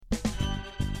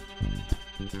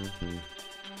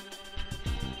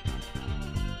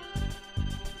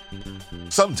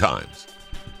Sometimes,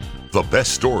 the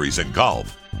best stories in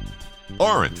golf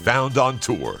aren't found on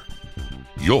tour.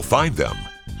 You'll find them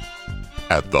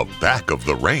at the back of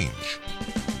the range.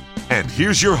 And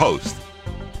here's your host,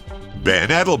 Ben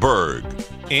Adelberg.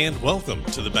 And welcome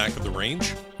to the Back of the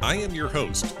Range. I am your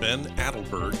host, Ben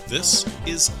Adelberg. This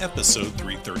is episode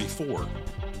 334.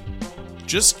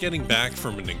 Just getting back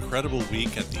from an incredible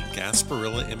week at the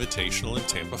Gasparilla Invitational in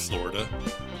Tampa, Florida.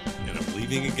 And I'm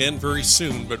leaving again very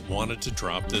soon, but wanted to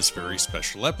drop this very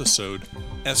special episode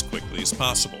as quickly as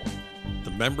possible.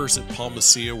 The members at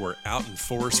Palmacia were out in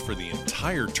force for the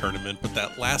entire tournament, but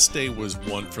that last day was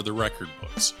one for the record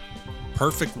books.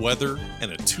 Perfect weather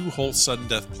and a 2-hole sudden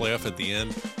death playoff at the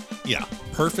end. Yeah,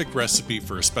 perfect recipe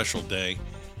for a special day,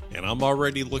 and I'm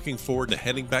already looking forward to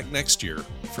heading back next year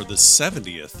for the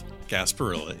 70th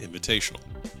Gasparilla Invitational.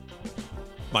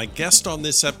 My guest on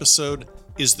this episode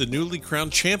is the newly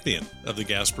crowned champion of the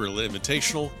Gasparilla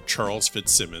Invitational, Charles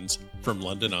Fitzsimmons from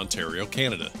London, Ontario,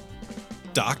 Canada.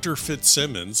 Dr.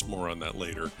 Fitzsimmons, more on that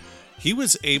later, he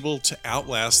was able to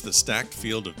outlast the stacked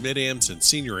field of mid-ams and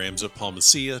senior-ams at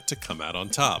Palmacia to come out on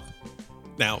top.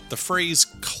 Now, the phrase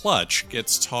clutch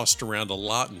gets tossed around a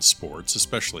lot in sports,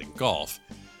 especially in golf.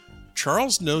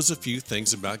 Charles knows a few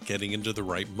things about getting into the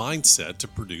right mindset to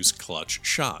produce clutch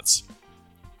shots.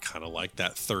 Kind of like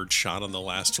that third shot on the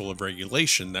last hole of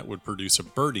regulation that would produce a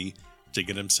birdie to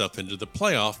get himself into the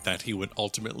playoff that he would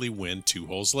ultimately win 2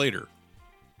 holes later.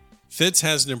 Fitz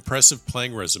has an impressive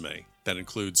playing resume that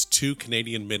includes 2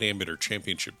 Canadian Mid-Amateur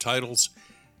Championship titles,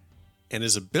 and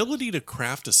his ability to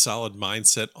craft a solid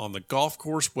mindset on the golf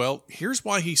course, well, here's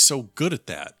why he's so good at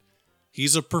that.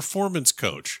 He's a performance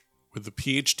coach with a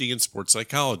PhD in sports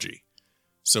psychology.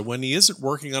 So when he isn't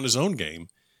working on his own game,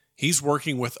 he's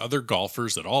working with other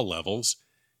golfers at all levels.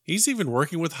 He's even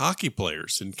working with hockey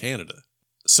players in Canada.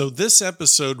 So this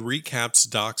episode recaps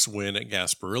Doc's win at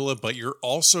Gasparilla, but you're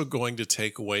also going to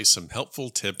take away some helpful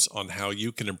tips on how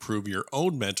you can improve your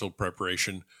own mental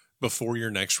preparation before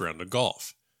your next round of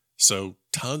golf. So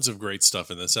tons of great stuff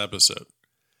in this episode.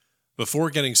 Before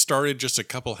getting started, just a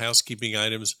couple housekeeping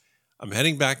items. I'm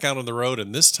heading back out on the road,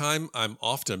 and this time I'm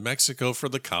off to Mexico for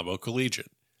the Cabo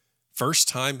Collegiate. First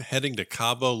time heading to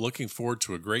Cabo, looking forward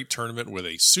to a great tournament with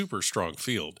a super strong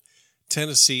field.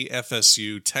 Tennessee,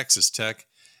 FSU, Texas Tech,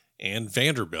 and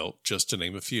Vanderbilt, just to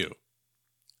name a few.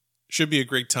 Should be a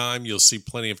great time. You'll see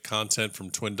plenty of content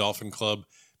from Twin Dolphin Club.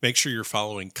 Make sure you're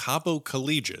following Cabo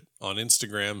Collegiate on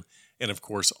Instagram and, of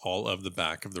course, all of the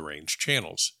Back of the Range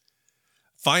channels.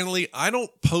 Finally, I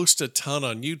don't post a ton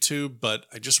on YouTube, but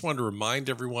I just want to remind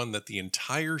everyone that the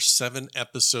entire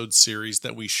 7-episode series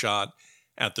that we shot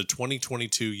at the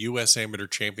 2022 U.S. Amateur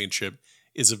Championship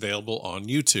is available on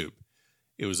YouTube.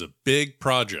 It was a big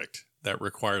project that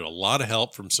required a lot of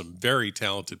help from some very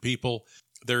talented people.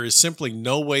 There is simply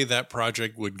no way that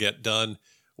project would get done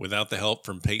without the help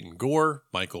from Peyton Gore,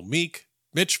 Michael Meek,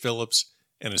 Mitch Phillips,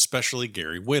 and especially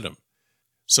Gary Whittam.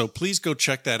 So please go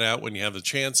check that out when you have the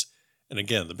chance. And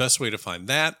again, the best way to find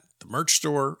that, the merch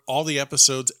store, all the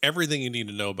episodes, everything you need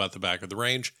to know about the Back of the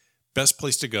Range, best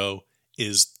place to go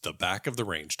is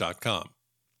thebackoftherange.com.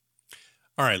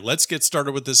 All right, let's get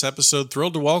started with this episode.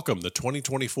 Thrilled to welcome the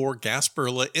 2024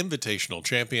 Gasparilla Invitational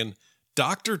Champion,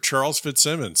 Dr. Charles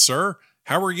Fitzsimmons. Sir,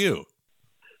 how are you?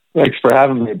 Thanks for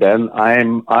having me, Ben.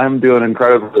 I'm doing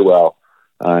incredibly well.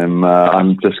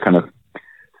 I'm just kind of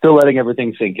still letting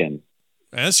everything sink in.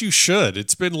 As you should.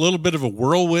 It's been a little bit of a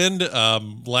whirlwind.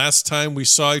 Last time we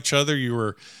saw each other, you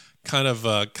were kind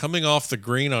of coming off the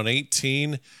green on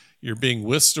 18. You're being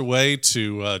whisked away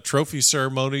to trophy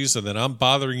ceremonies, and then I'm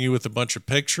bothering you with a bunch of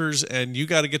pictures, and you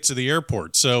got to get to the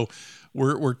airport. So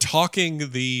we're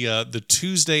talking the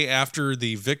Tuesday after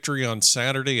the victory on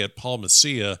Saturday at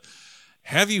Palmacia.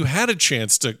 Have you had a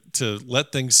chance to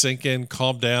let things sink in,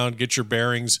 calm down, get your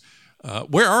bearings?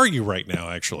 Where are you right now,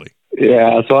 actually?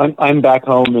 Yeah, so I'm back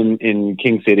home in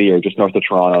King City, or just north of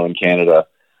Toronto in Canada.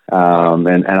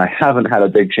 And I haven't had a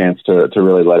big chance to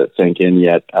really let it sink in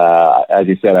yet. As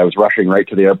you said, I was rushing right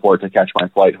to the airport to catch my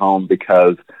flight home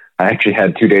because I actually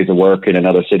had 2 days of work in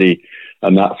another city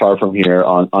not far from here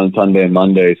on Sunday and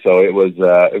Monday. So it was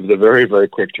a very, very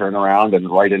quick turnaround and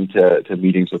right into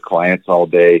meetings with clients all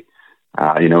day,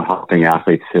 helping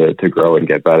athletes to grow and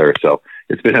get better. So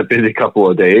it's been a busy couple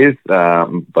of days,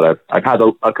 but I've had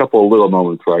a couple of little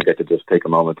moments where I get to just take a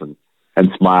moment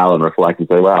and smile and reflect and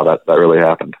say, wow, that really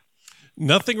happened.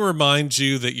 Nothing reminds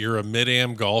you that you're a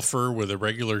mid-am golfer with a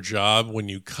regular job when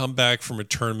you come back from a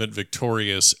tournament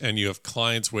victorious and you have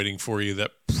clients waiting for you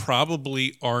that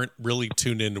probably aren't really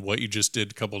tuned into what you just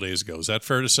did a couple of days ago. Is that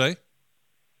fair to say?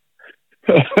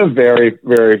 Very,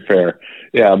 very fair.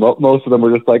 Yeah, most of them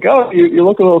were just like, "Oh, you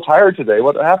look a little tired today.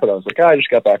 What happened?" I was like, "Oh, I just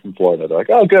got back from Florida." They're like,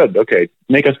 "Oh, good. Okay,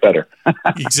 make us better."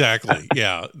 Exactly.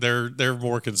 Yeah, they're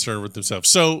more concerned with themselves.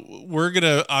 So we're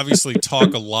gonna obviously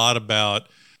talk a lot about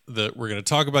we're going to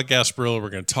talk about Gasparilla. We're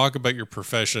going to talk about your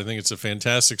profession. I think it's a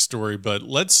fantastic story, but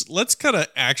let's kind of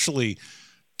actually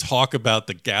talk about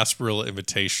the Gasparilla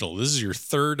Invitational. This is your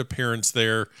third appearance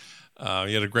there.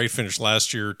 You had a great finish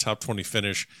last year, top 20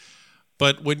 finish.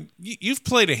 But when you've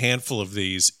played a handful of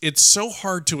these, it's so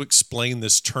hard to explain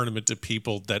this tournament to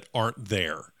people that aren't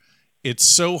there. It's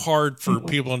so hard for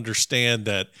people to understand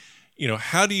that,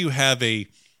 how do you have the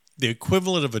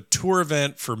equivalent of a tour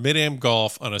event for Mid-Am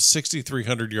golf on a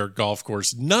 6,300-yard golf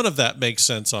course? None of that makes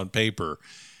sense on paper.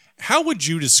 How would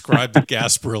you describe the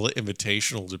Gasparilla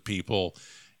Invitational to people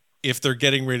if they're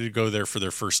getting ready to go there for their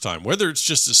first time, whether it's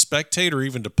just to spectate or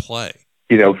even to play?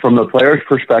 From the player's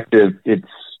perspective, it's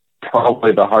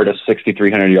probably the hardest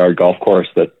 6,300-yard golf course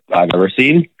that I've ever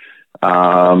seen.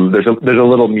 There's a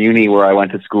little muni where I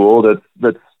went to school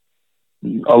that's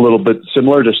a little bit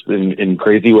similar, just in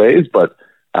crazy ways. But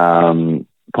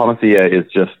Pomacea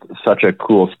is just such a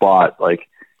cool spot. Like,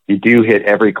 you do hit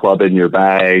every club in your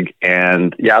bag,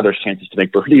 and yeah, there's chances to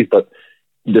make birdies, but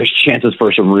there's chances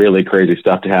for some really crazy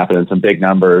stuff to happen and some big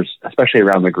numbers, especially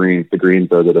around the greens. The greens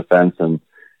are the defense, and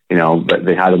but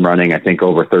they had them running, I think,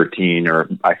 over 13, or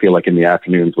I feel like in the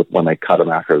afternoons when they cut them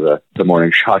after the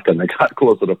morning shotgun, they got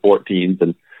closer to 14s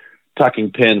and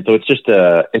tucking pins. So it's just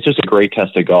a great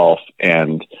test of golf,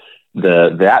 and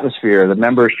the atmosphere, the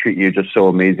members treat you just so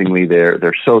amazingly.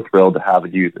 They're so thrilled to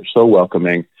have you. They're so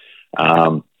welcoming.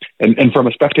 And from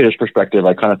a spectator's perspective,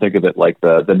 I kind of think of it like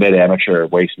the mid-amateur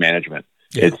Waste Management.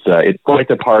 Yeah. It's quite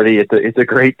the party. It's a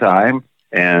great time,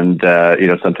 and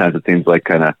sometimes it seems like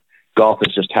kind of golf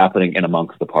is just happening in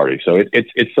amongst the party. So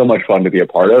it's so much fun to be a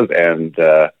part of, and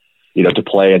to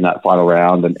play in that final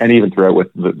round, and even throughout with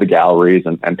the galleries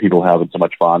and people having so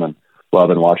much fun and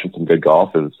loving watching some good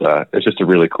golf is it's just a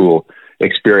really cool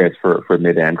experience for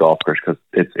mid-am golfers, because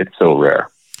it's so rare.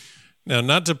 Now,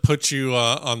 not to put you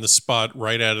on the spot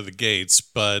right out of the gates,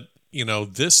 but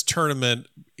this tournament,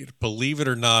 believe it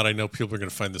or not, I know people are going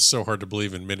to find this so hard to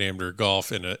believe in mid-amateur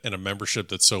golf in a membership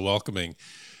that's so welcoming.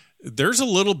 There's a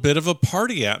little bit of a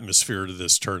party atmosphere to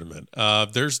this tournament.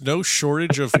 There's no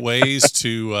shortage of ways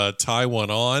to tie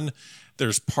one on.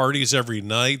 There's parties every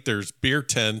night. There's beer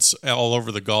tents all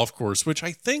over the golf course, which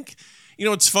I think,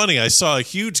 it's funny. I saw a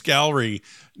huge gallery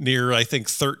near, I think,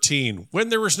 13 when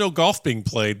there was no golf being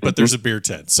played, but there's a beer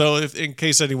tent. So in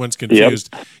case anyone's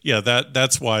confused,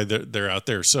 that's why they're out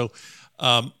there. So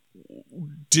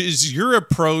is your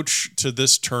approach to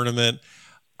this tournament,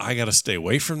 I got to stay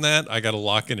away from that, I got to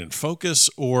lock in and focus,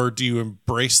 or do you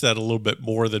embrace that a little bit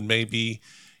more than maybe,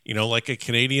 like a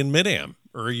Canadian Mid-Am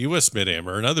or a U.S. Mid-Am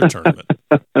or another tournament?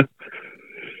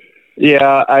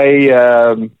 Yeah,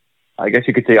 I guess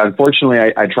you could say,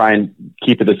 unfortunately, I try and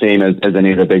keep it the same as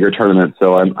any of the bigger tournaments.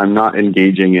 So I'm not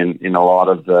engaging in a lot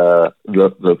of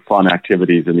the fun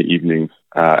activities in the evenings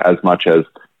as much as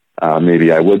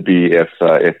maybe I would be if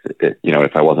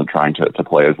I wasn't trying to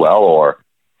play as well, or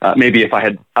maybe if I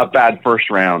had a bad first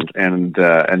round and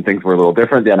things were a little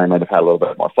different, then I might have had a little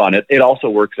bit more fun. It also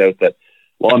works out that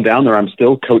while I'm down there, I'm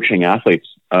still coaching athletes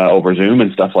over Zoom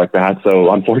and stuff like that.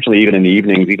 So unfortunately, even in the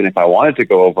evenings, even if I wanted to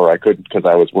go over, I couldn't, because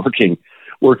I was working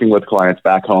with clients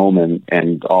back home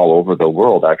and all over the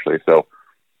world, actually. So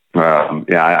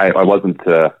I wasn't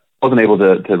able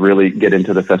to really get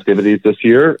into the festivities this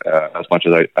year as much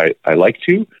as I like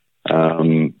to.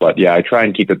 But yeah, I try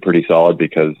and keep it pretty solid,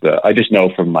 because I just know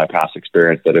from my past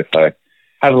experience that if I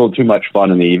have a little too much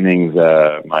fun in the evenings,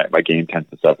 my game tends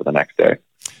to suffer the next day.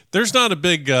 There's not a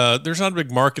big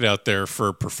market out there for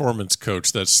a performance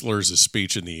coach that slurs his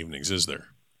speech in the evenings, is there?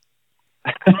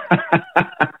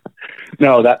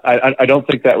 No, that I don't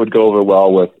think that would go over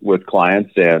well with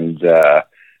clients and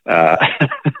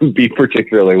be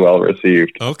particularly well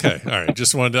received. Okay, all right.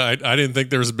 Just wanted to, I didn't think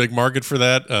there was a big market for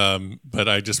that, but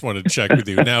I just wanted to check with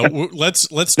you. Now let's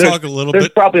talk a little bit. There's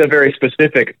probably a very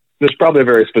specific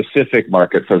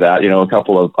market for that. A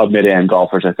couple of mid-am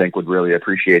golfers, I think, would really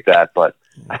appreciate that. But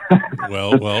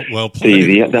well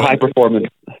played. The high performance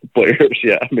players,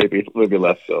 yeah, maybe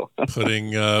less so.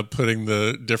 putting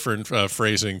the different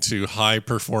phrasing to high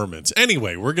performance.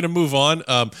 Anyway, we're going to move on.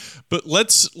 But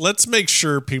let's make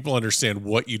sure people understand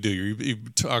what you do. You're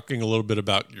talking a little bit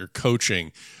about your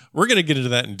coaching. We're going to get into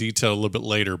that in detail a little bit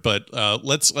later, but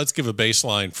let's give a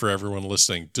baseline for everyone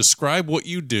listening. Describe what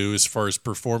you do as far as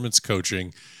performance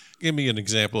coaching. give me an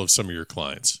example of some of your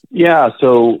clients. Yeah.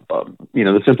 So,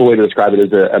 the simple way to describe it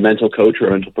is a mental coach or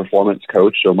a mental performance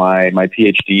coach. So my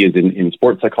PhD is in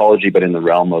sports psychology, but in the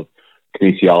realm of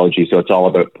kinesiology. So it's all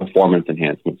about performance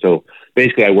enhancement. So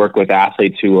basically I work with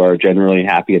athletes who are generally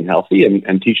happy and healthy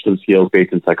and teach them skills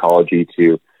based in psychology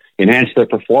to enhance their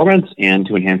performance and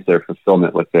to enhance their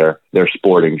fulfillment with their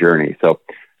sporting journey. So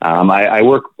I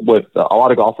work with a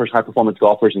lot of golfers, high performance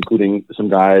golfers, including some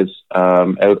guys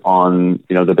out on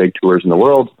the big tours in the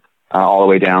world, all the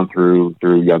way down through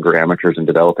younger amateurs and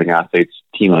developing athletes.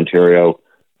 Team Ontario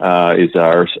is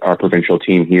our provincial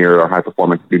team here, our high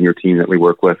performance junior team that we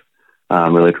work with,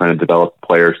 really trying to develop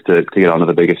players to get onto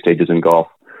the biggest stages in golf.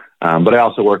 But I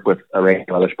also work with a range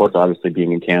of other sports. Obviously,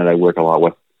 being in Canada, I work a lot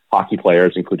with hockey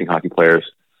players, including hockey players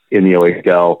in the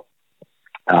OHL.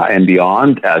 And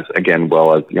beyond, as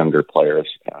well as younger players,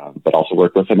 but also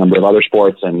work with a number of other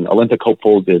sports and Olympic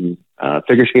hopefuls in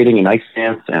figure skating and ice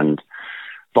dance and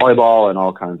volleyball and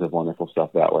all kinds of wonderful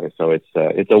stuff that way. So it's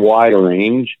a wide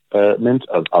arrangement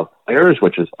of players,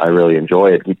 which is I really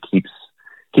enjoy. It keeps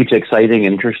it exciting,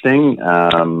 interesting.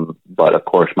 But of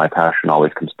course, my passion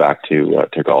always comes back to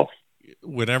golf.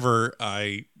 Whenever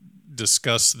I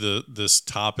discuss this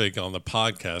topic on the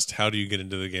podcast, how do you get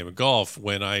into the game of golf,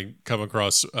 when I come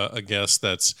across a guest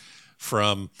that's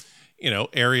from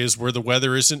areas where the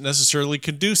weather isn't necessarily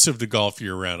conducive to golf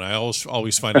year round, I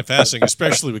always find it fascinating,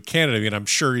 especially with Canada. I mean, I'm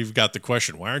sure you've got the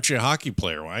question, why aren't you a hockey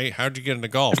player? How'd you get into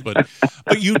golf? But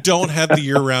you don't have the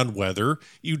year round weather.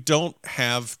 You don't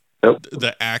have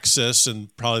the access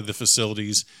and probably the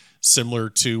facilities similar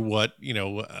to what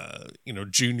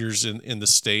juniors in the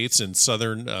States and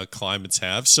southern climates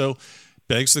have. So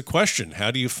begs the question,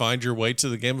 how do you find your way to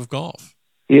the game of golf?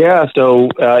 Yeah, so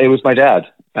it was my dad.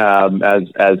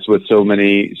 As with so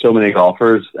many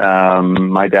golfers,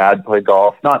 my dad played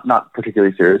golf, not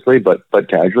particularly seriously, but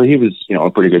casually. He was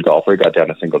a pretty good golfer. He got down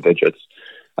to single digits.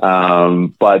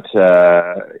 But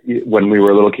when we were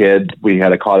a little kid, we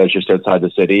had a cottage just outside the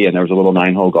city, and there was a little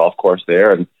 9-hole golf course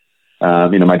there. And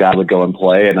my dad would go and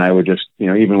play, and I would just,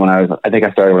 even when I think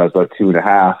I started when I was about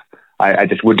 2.5, I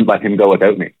just wouldn't let him go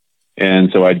without me. And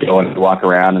so I'd go and walk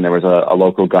around, and there was a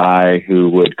local guy who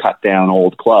would cut down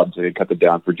old clubs, and he'd cut them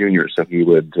down for juniors. So he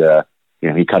would,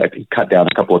 he cut down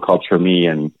a couple of clubs for me,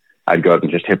 and I'd go out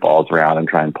and just hit balls around and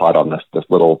try and putt on this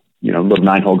little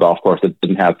 9-hole golf course that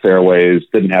didn't have fairways,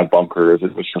 didn't have bunkers.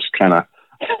 It was just kind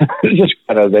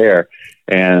of there.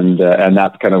 And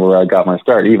that's kind of where I got my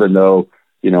start, even though,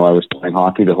 I was playing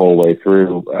hockey the whole way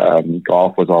through.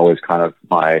 Golf was always kind of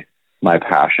my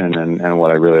passion and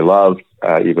what I really loved,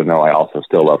 even though I also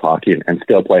still love hockey and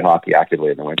still play hockey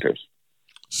actively in the winters.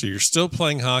 So you're still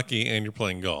playing hockey and you're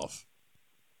playing golf.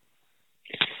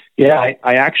 Yeah,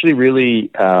 I actually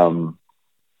really,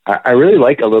 I really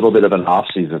like a little bit of an off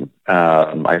season.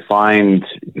 I find,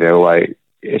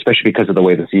 especially because of the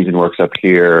way the season works up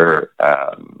here,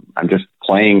 I'm just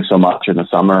playing so much in the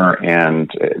summer and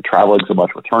traveling so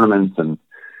much with tournaments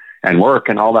and work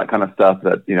and all that kind of stuff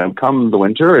that, come the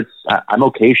winter, I'm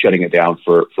okay shutting it down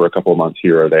for a couple of months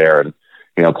here or there and,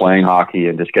 playing hockey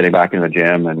and just getting back in the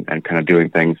gym and kind of doing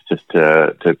things just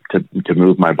to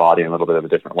move my body in a little bit of a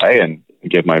different way and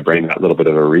give my brain that little bit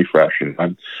of a refresh. And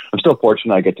I'm still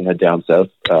fortunate I get to head down south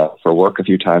for work a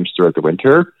few times throughout the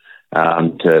winter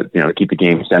to keep the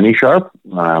game semi-sharp,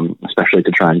 especially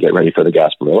to try and get ready for the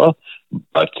Gasparilla.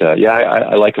 But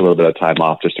I like a little bit of time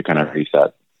off just to kind of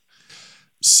reset.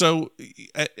 So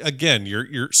again,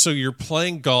 you're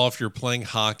playing golf, you're playing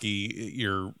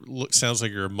hockey, sounds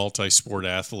like you're a multi-sport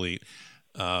athlete.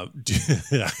 I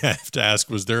have to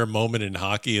ask, was there a moment in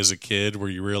hockey as a kid where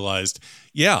you realized,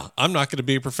 I'm not going to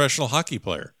be a professional hockey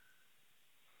player?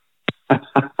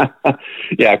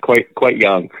 Yeah, quite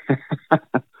young.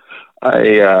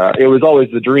 It was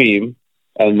always the dream.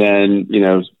 And then,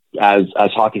 as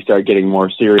hockey started getting more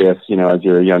serious, as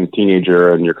you're a young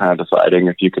teenager and you're kind of deciding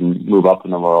if you can move up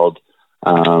in the world,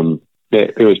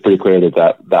 it was pretty clear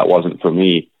that wasn't for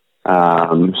me.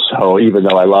 So even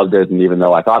though I loved it and even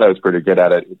though I thought I was pretty good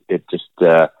at it, it just,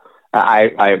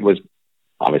 I was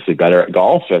obviously better at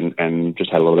golf and just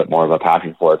had a little bit more of a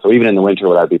passion for it. So even in the winter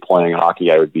when I'd be playing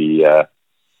hockey, I would be,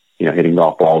 hitting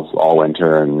golf balls all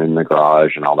winter and in the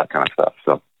garage and all that kind of stuff.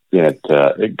 So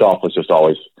golf was just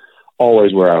always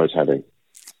where I was heading.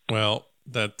 Well,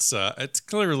 that's it's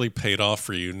clearly paid off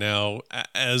for you. Now,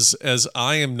 as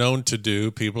I am known to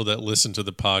do, people that listen to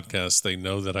the podcast, they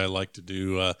know that I like to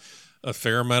do a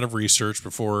fair amount of research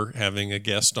before having a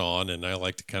guest on, and I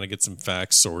like to kind of get some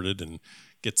facts sorted and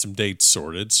get some dates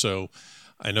sorted. So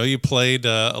I know you played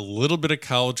a little bit of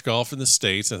college golf in the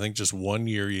States. I think just 1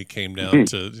 year you came down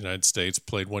to the United States,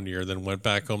 played 1 year, then went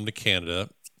back home to Canada.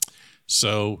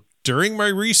 So during my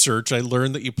research, I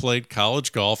learned that you played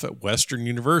college golf at Western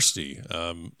University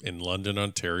in London,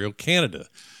 Ontario, Canada.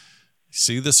 I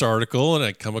see this article and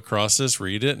I come across this,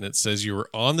 read it, and it says you were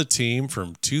on the team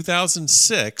from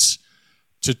 2006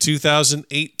 to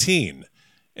 2018.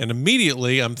 And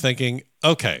immediately I'm thinking,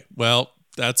 okay, well,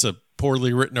 that's a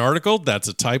poorly written article. That's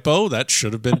a typo. That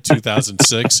should have been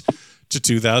 2006 to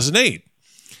 2008.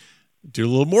 Do a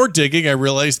little more digging. I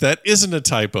realized that isn't a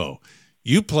typo.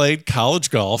 You played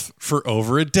college golf for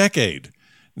over a decade.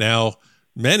 Now,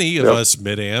 many of us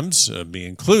mid-ams, me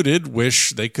included,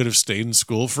 wish they could have stayed in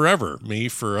school forever. Me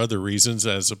for other reasons,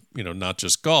 as not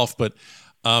just golf, but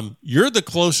you're the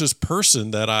closest person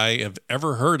that I have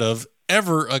ever heard of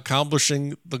ever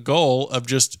accomplishing the goal of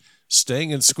just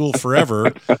staying in school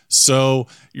forever. So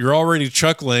you're already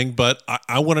chuckling, but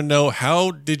I want to know, how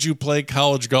did you play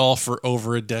college golf for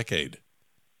over a decade?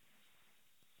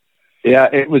 Yeah,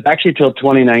 it was actually till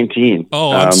 2019.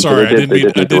 Oh, I'm sorry. I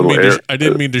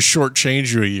didn't mean to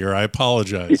shortchange you a year. I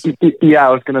apologize. Yeah,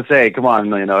 I was going to say, come on,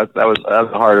 that was a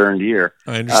hard-earned year.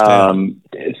 I understand.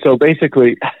 So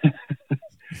basically, I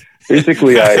did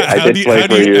play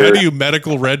for a year. How do you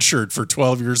medical redshirt for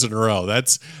 12 years in a row?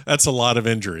 That's a lot of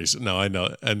injuries. No, I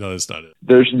know that's not it.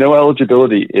 There's no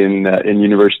eligibility in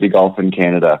university golf in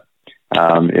Canada.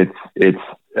 It's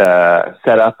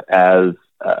set up as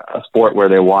a sport where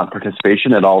they want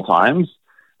participation at all times.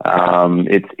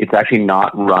 It's actually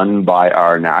not run by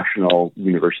our national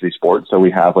university sport. So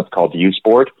we have what's called U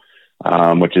Sport,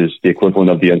 which is the equivalent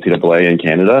of the NCAA in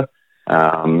Canada.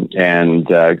 And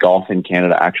golf in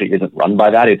Canada actually isn't run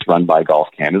by that. It's run by Golf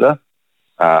Canada.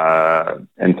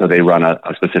 And so they run a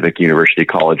specific university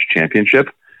college championship.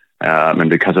 And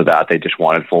because of that, they just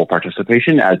wanted full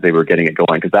participation as they were getting it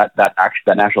going. Because that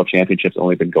national championship's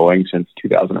only been going since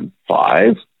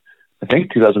 2005, I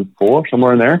think 2004,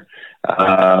 somewhere in there.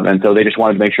 And so they just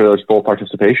wanted to make sure there was full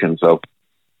participation. So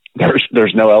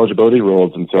there's no eligibility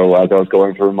rules. And so as I was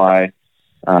going through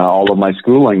all of my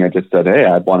schooling, I just said, hey,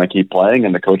 I want to keep playing.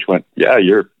 And the coach went, yeah,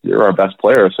 you're our best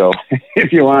player. So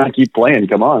if you want to keep playing,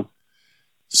 come on.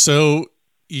 So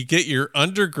you get your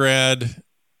undergrad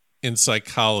in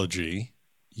psychology,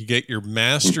 you get your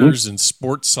master's in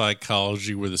sports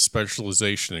psychology with a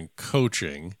specialization in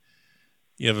coaching.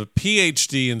 You have a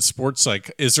PhD in sports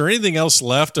psych. Is there anything else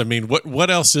left? I mean,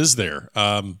 what else is there?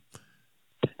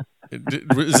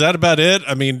 Is that about it?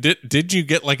 I mean, did you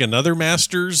get like another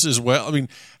master's as well? I mean,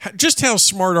 just how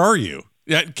smart are you?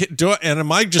 And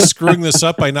am I just screwing this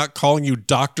up by not calling you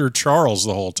Dr. Charles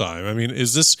the whole time? I mean,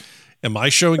 am I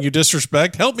showing you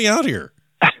disrespect? Help me out here.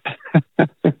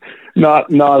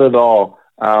 Not at all.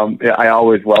 I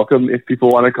always welcome if people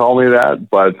want to call me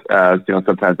that, but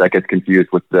sometimes that gets confused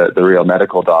with the real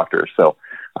medical doctor. So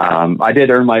I did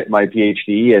earn my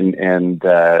PhD, and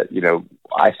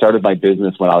I started my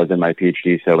business when I was in my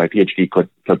PhD. So my PhD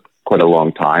took quite a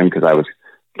long time because I was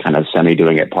kind of semi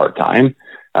doing it part time,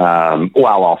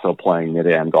 while also playing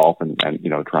mid-am golf and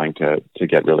trying to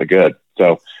get really good.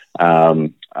 So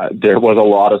there was a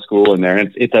lot of school in there.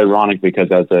 And it's ironic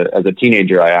because as a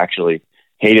teenager, I actually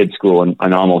hated school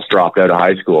and almost dropped out of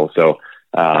high school. So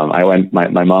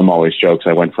my mom always jokes,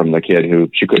 I went from the kid who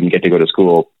she couldn't get to go to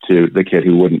school to the kid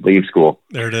who wouldn't leave school.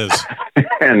 There it is.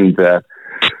 and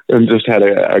just had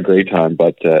a great time.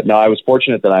 But no, I was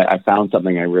fortunate that I found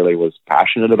something I really was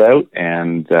passionate about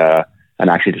and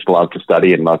actually just loved to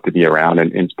study and loved to be around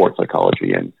in sports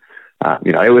psychology. And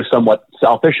it was somewght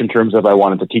selfish in terms of I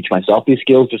wanted to teach myself these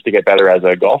skills just to get better as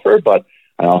a golfer, but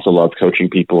I also loved coaching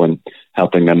people and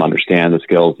helping them understand the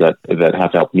skills that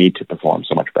have helped me to perform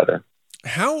so much better.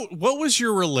 What was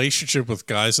your relationship with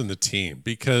guys on the team?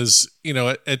 Because,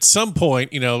 at some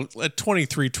point, at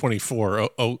 23, 24,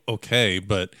 okay,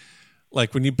 but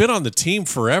like when you've been on the team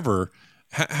forever,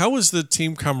 how was the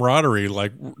team camaraderie?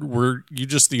 Like, were you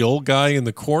just the old guy in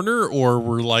the corner, or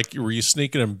were you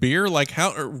sneaking him beer? Like,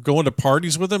 how, going to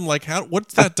parties with him? Like,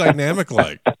 what's that dynamic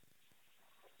like?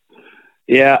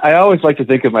 Yeah, I always like to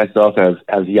think of myself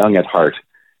as young at heart.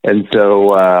 And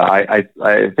so I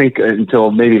think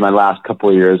until maybe my last couple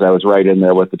of years, I was right in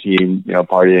there with the team,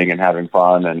 partying and having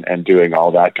fun and doing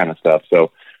all that kind of stuff.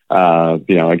 So,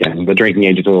 again, the drinking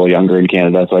age is a little younger in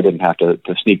Canada, so I didn't have to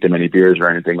sneak them any beers or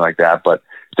anything like that. But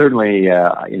certainly,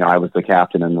 I was the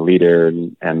captain and the leader,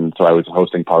 and so I was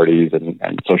hosting parties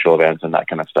and social events and that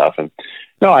kind of stuff. And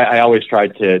no, I always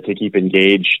tried to keep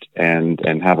engaged and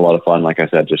have a lot of fun. Like I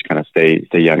said, just kind of stay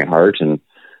young at heart and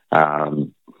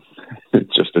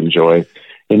just enjoy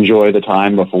the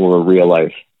time before real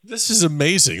life. This is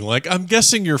amazing. Like, I'm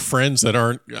guessing your friends that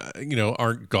aren't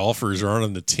golfers or aren't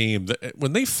on the team, that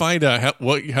when they find out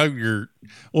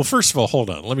well, first of all, hold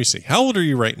on. Let me see. How old are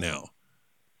you right now?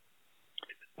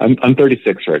 I'm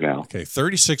 36 right now. Okay,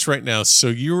 36 right now. So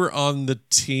you were on the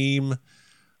team,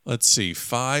 let's see,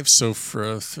 5. So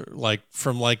from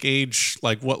age,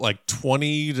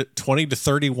 20 to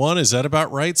 31. Is that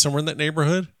about right? Somewhere in that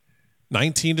neighborhood?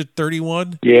 19 to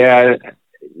 31?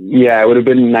 Yeah, it would have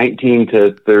been 19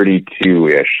 to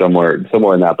 32-ish, somewhere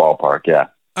in that ballpark. Yeah.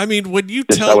 I mean, when you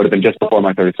that would have been just before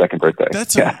my 32nd birthday.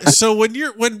 So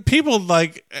when people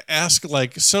ask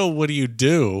so what do you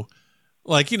do?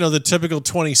 The typical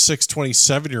 26,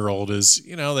 27-year-old is,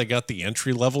 they got the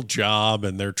entry level job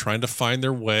and they're trying to find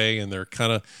their way, and they're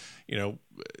kind of,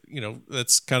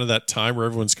 that's kind of that time where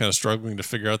everyone's kind of struggling to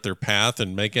figure out their path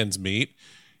and make ends meet.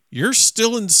 You're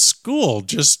still in school,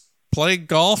 just playing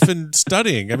golf and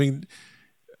studying. I mean,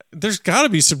 there's got to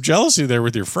be some jealousy there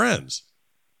with your friends.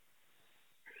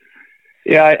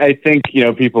 Yeah, I think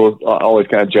people always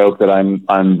kind of joke that I'm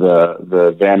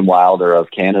the Van Wilder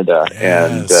of Canada,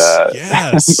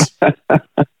 yes.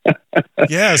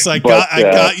 Yes, I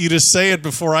got you to say it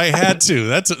before I had to.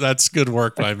 That's good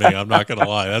work by me. I'm not going to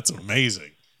lie. That's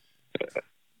amazing.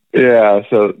 Yeah.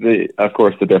 So of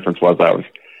course the difference was I was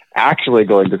actually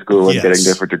going to school and getting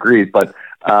different degrees, but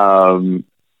I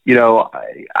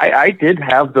did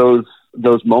have those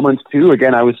moments too.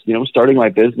 Again, I was starting my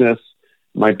business.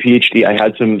 My PhD, I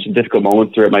had some difficult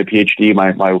moments throughout my PhD.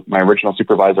 My original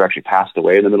supervisor actually passed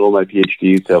away in the middle of my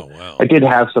PhD. So I did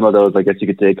have some of those, I guess you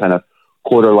could say, kind of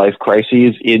quarter life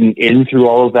crises in through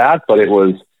all of that, but it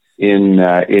was in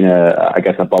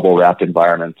a bubble wrapped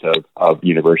environment of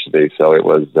university. So it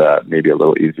was maybe a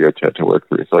little easier to work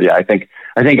through. So yeah, I think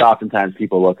oftentimes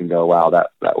people look and go, wow,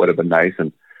 that would have been nice.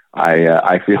 And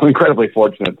I feel incredibly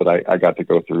fortunate that I got to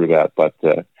go through that. But,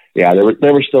 yeah,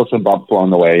 there were still some bumps along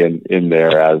the way in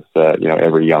there as,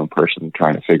 every young person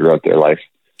trying to figure out their life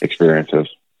experiences.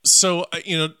 So,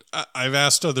 I've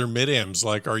asked other mid-ams,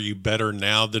 are you better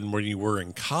now than when you were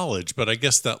in college? But I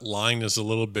guess that line is a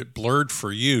little bit blurred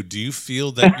for you. Do you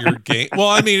feel that your game, well,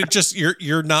 I mean,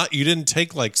 you're not, you didn't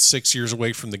take 6 years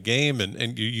away from the game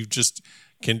and you just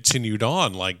continued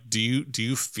on. Do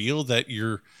you feel that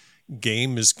your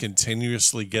game is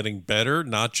continuously getting better,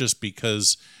 not just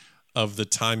because of the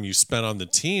time you spent on the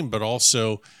team, but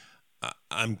also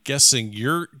I'm guessing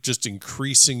you're just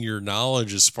increasing your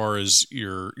knowledge as far as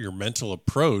your mental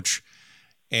approach,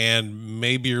 and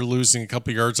maybe you're losing a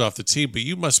couple yards off the tee, but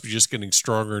you must be just getting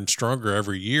stronger and stronger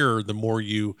every year the more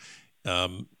you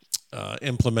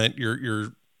implement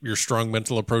your strong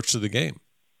mental approach to the game.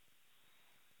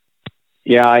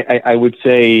 Yeah, I would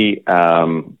say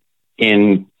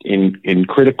in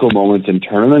critical moments in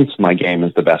tournaments, my game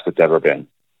is the best it's ever been.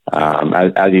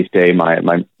 As you say,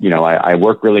 I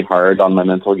work really hard on my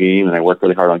mental game, and I work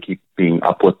really hard on keeping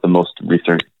up with the most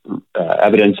recent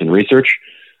evidence and research.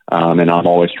 And I'm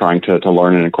always trying to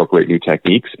learn and incorporate new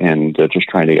techniques, and just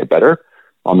trying to get better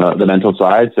on the mental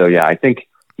side. So yeah, I think,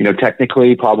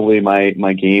 technically probably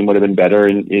my game would have been better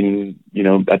in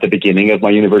at the beginning of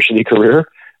my university career.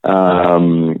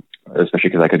 Especially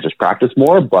because I could just practice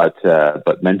more, but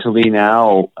mentally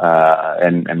now,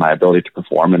 and my ability to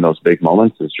perform in those big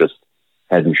moments is just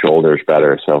head and shoulders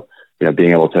better. So,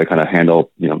 being able to kind of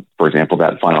handle, for example,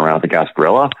 that final round at the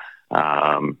Gasparilla,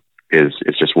 is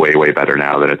just way, way better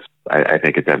now than I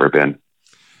think it's ever been.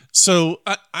 So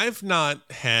I've not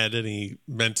had any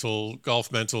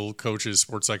golf mental coaches,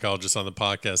 sports psychologists on the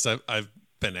podcast. I've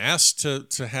been asked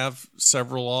to have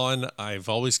several on. I've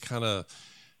always kind of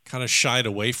shied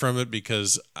away from it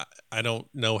because I don't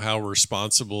know how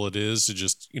responsible it is to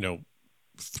just,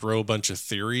 throw a bunch of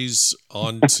theories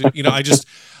onto,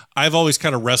 I've always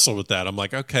kind of wrestled with that. I'm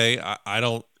like, okay, I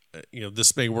don't,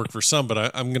 this may work for some,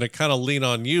 but I'm going to kind of lean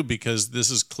on you because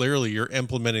this is clearly you're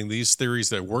implementing these theories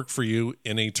that work for you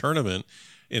in a tournament,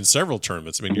 in several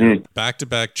tournaments. I mean, you're a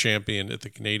back-to-back champion at the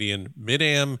Canadian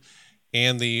Mid-Am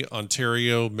and the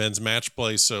Ontario men's match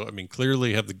play. So, I mean,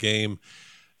 clearly have the game.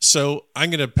 So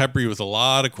I'm going to pepper you with a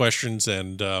lot of questions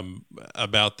and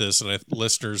about this, and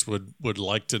listeners would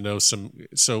like to know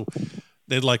so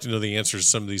they'd like to know the answers to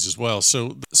some of these as well.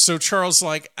 So Charles,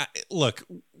 look,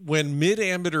 when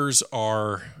mid-amateurs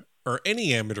or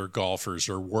any amateur golfers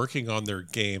are working on their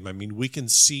game, I mean, we can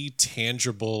see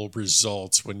tangible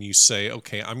results when you say,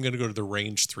 okay, I'm going to go to the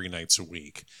range 3 nights a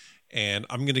week. And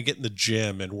I'm going to get in the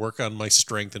gym and work on my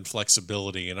strength and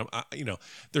flexibility. And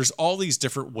there's all these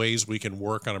different ways we can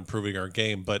work on improving our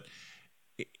game, but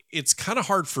it's kind of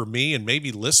hard for me and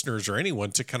maybe listeners or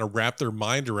anyone to kind of wrap their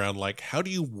mind around, how do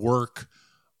you work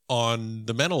on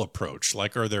the mental approach?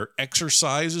 Like, are there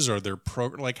exercises? Are there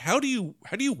how do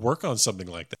you work on something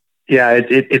like that? Yeah,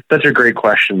 it's such a great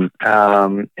question.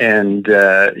 One of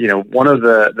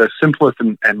the simplest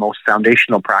and most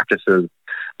foundational practices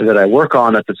that I work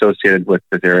on that's associated with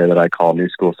this area that I call New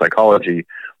School Psychology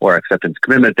or acceptance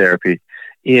commitment therapy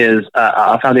is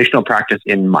a foundational practice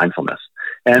in mindfulness.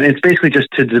 And it's basically just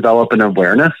to develop an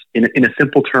awareness in a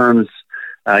simple terms.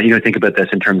 Think about this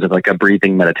in terms of like a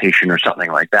breathing meditation or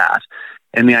something like that.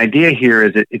 And the idea here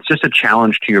is it's just a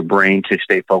challenge to your brain to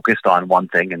stay focused on one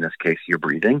thing, in this case, your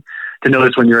breathing, to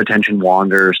notice when your attention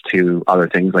wanders to other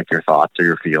things like your thoughts or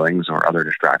your feelings or other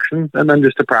distractions, and then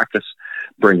just to practice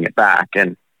bringing it back.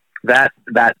 And that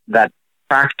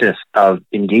practice of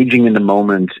engaging in the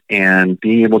moment and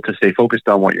being able to stay focused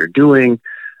on what you're doing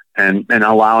and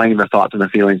allowing the thoughts and the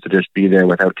feelings to just be there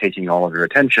without taking all of your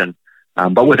attention,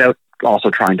 but without also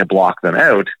trying to block them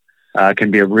out,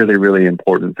 can be a really, really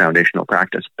important foundational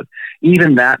practice. But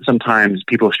even that, sometimes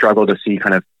people struggle to see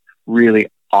kind of really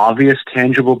obvious,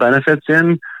 tangible benefits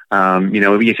in.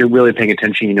 If you're really paying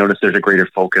attention, you notice there's a greater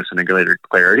focus and a greater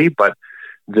clarity, but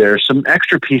there's some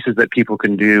extra pieces that people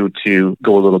can do to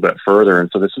go a little bit further. And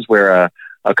so this is where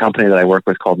a company that I work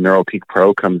with called NeuroPeak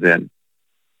Pro comes in.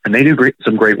 And they do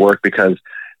some great work because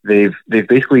they've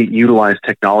basically utilized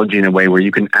technology in a way where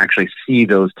you can actually see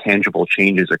those tangible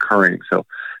changes occurring. So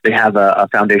they have a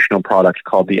foundational product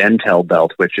called the Intel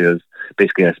belt, which is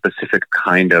basically a specific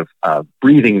kind of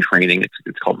breathing training.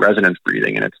 It's called resonance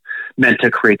breathing, and it's meant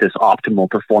to create this optimal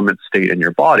performance state in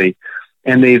your body.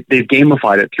 And they've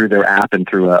gamified it through their app and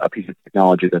through a piece of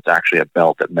technology that's actually a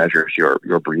belt that measures your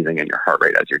breathing and your heart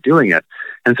rate as you're doing it.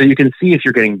 And so you can see if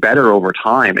you're getting better over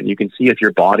time, and you can see if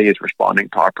your body is responding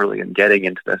properly and getting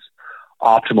into this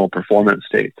optimal performance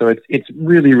state. So it's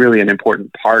really, really an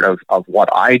important part of what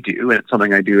I do, and it's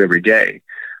something I do every day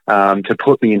to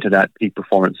put me into that peak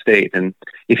performance state. And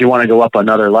if you want to go up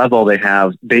another level, they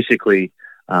have basically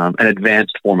an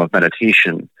advanced form of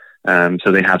meditation.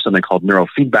 So they have something called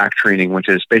neurofeedback training, which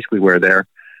is basically where their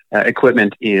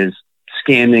equipment is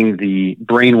scanning the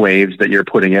brain waves that you're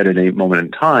putting out at a moment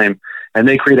in time, and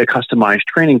they create a customized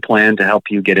training plan to help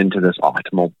you get into this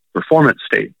optimal performance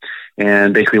state.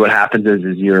 And basically what happens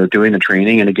is you're doing the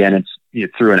training, and again,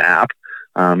 it's through an app.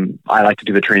 I like to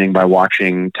do the training by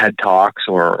watching TED Talks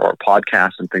or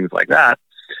podcasts and things like that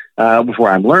before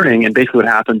I'm learning. And basically what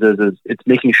happens is it's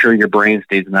making sure your brain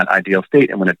stays in that ideal state,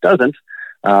 and when it doesn't,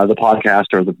 the podcast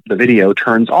or the video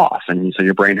turns off. And so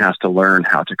your brain has to learn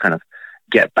how to kind of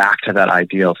get back to that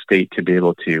ideal state to be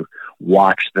able to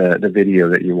watch the video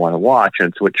that you want to watch.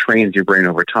 And so it trains your brain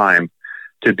over time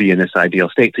to be in this ideal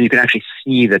state. So you can actually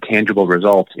see the tangible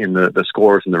results in the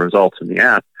scores and the results in the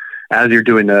app as you're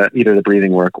doing either the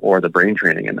breathing work or the brain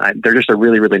training. And they're just a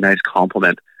really, really nice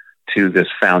complement to this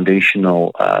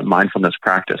foundational mindfulness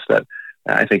practice that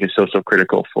I think is so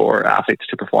critical for athletes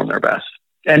to perform their best.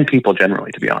 And people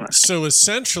generally, to be honest. So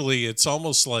essentially, it's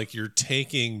almost like you're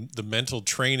taking the mental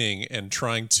training and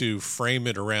trying to frame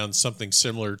it around something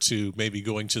similar to maybe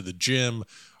going to the gym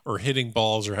or hitting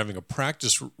balls or having a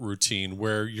practice routine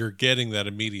where you're getting that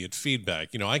immediate feedback.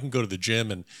 I can go to the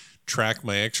gym and track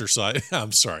my exercise.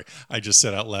 I'm sorry. I just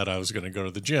said out loud I was going to go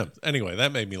to the gym. Anyway,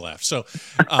 that made me laugh. So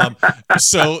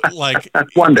like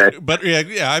one day, but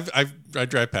yeah, I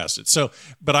drive past it. So,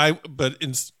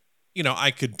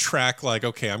 I could track like,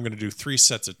 okay, I'm going to do 3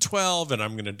 sets of 12 and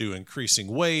I'm going to do increasing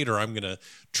weight, or I'm going to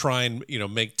try and,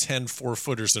 make 10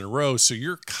 4-footers in a row. So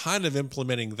you're kind of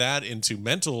implementing that into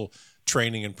mental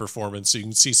training and performance so you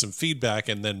can see some feedback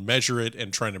and then measure it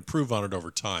and try and improve on it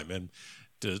over time. And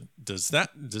is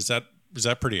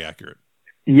that pretty accurate?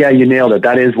 Yeah, you nailed it.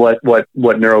 That is what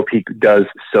NeuroPeak does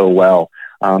so well.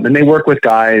 And they work with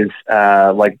guys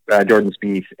like Jordan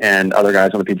Spieth and other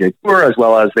guys on the PGA Tour, as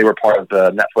well as they were part of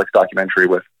the Netflix documentary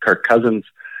with Kirk Cousins.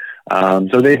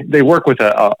 So they work with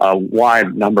a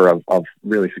wide number of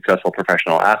really successful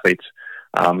professional athletes.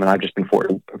 And I've just been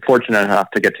fortunate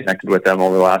enough to get connected with them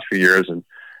over the last few years, and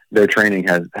their training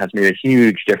has made a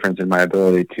huge difference in my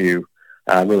ability to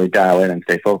really dial in and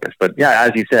stay focused. But yeah,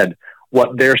 as you said,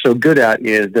 what they're so good at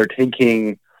is they're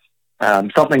taking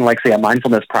something like, say, a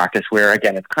mindfulness practice where,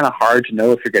 again, it's kind of hard to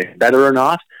know if you're getting better or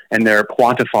not, and they're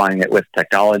quantifying it with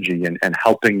technology and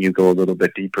helping you go a little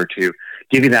bit deeper to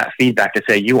give you that feedback to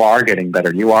say you are getting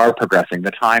better, you are progressing,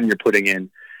 the time you're putting in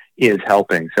is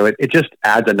helping. So it just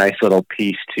adds a nice little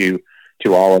piece to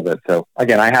all of it. So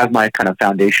again, I have my kind of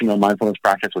foundational mindfulness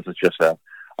practice, which is just a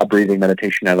breathing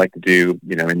meditation I like to do,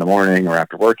 in the morning or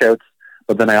after workouts.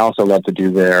 But then I also love to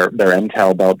do their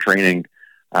Intel belt training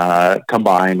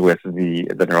combined with the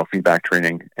neurofeedback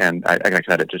training. And like I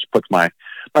said, it just puts my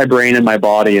my brain and my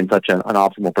body in such an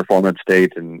optimal performance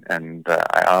state. And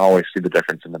I always see the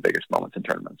difference in the biggest moments in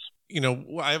tournaments.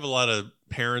 I have a lot of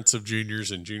parents of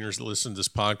juniors and juniors that listen to this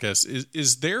podcast.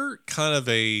 Is there kind of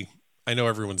I know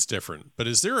everyone's different, but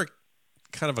is there a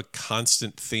kind of a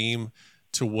constant theme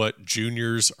to what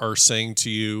juniors are saying to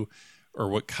you or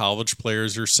what college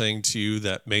players are saying to you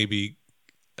that maybe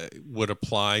would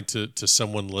apply to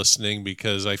someone listening?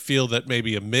 Because I feel that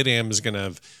maybe a mid-am is going to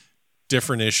have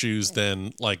different issues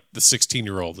than like the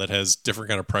 16-year-old that has different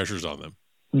kind of pressures on them.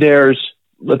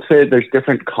 Let's say there's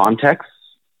different contexts,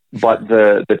 but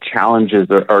the challenges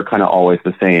are kind of always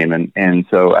the same. And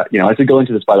so, as we go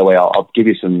into this, by the way, I'll give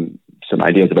you some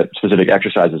ideas about specific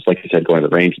exercises, like you said, going to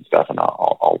the range and stuff. And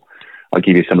I'll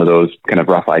give you some of those kind of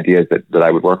rough ideas that I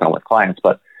would work on with clients.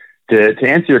 But to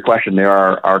answer your question, there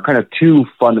are kind of two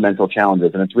fundamental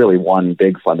challenges, and it's really one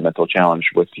big fundamental challenge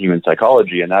with human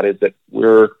psychology. And that is that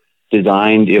we're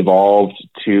evolved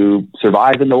to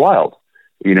survive in the wild.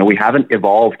 We haven't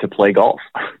evolved to play golf.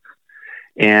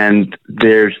 And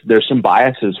there's some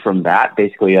biases from that.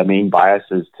 Basically, a main bias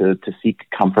is to seek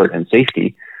comfort and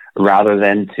safety rather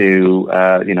than to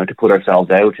put ourselves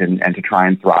out and to try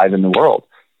and thrive in the world.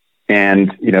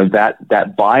 And,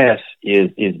 that bias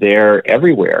is there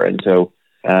everywhere. And so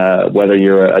whether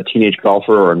you're a teenage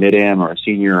golfer or a mid-am or a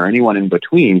senior or anyone in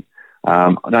between,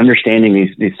 understanding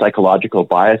these psychological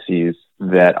biases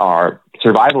that are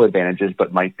survival advantages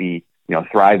but might be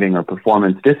thriving or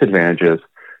performance disadvantages,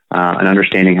 and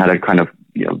understanding how to kind of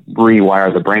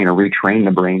rewire the brain or retrain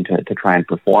the brain to try and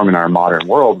perform in our modern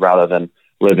world rather than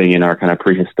living in our kind of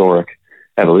prehistoric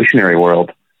evolutionary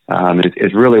world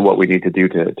is really what we need to do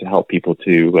to help people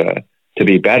to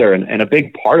be better. And a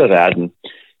big part of that, and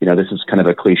this is kind of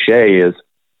a cliche, is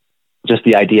just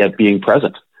the idea of being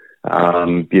present.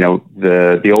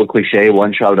 The old cliche,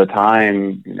 one shot at a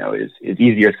time, is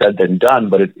easier said than done,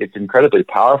 but it's incredibly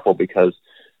powerful because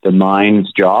the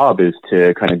mind's job is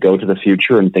to kind of go to the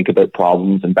future and think about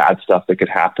problems and bad stuff that could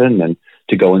happen, and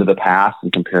to go into the past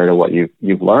and compare to what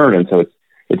you've learned. And so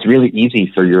it's really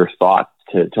easy for your thoughts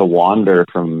to wander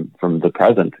from the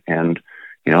present. And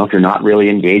if you're not really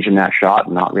engaged in that shot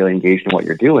and not really engaged in what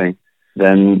you're doing,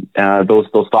 then those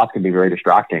thoughts can be very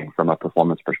distracting from a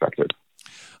performance perspective.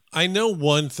 I know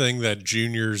one thing that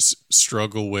juniors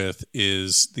struggle with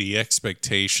is the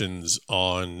expectations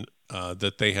on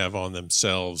that they have on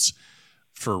themselves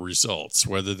for results,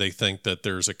 whether they think that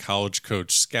there's a college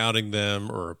coach scouting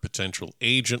them or a potential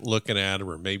agent looking at them,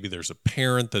 or maybe there's a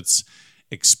parent that's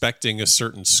expecting a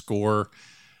certain score.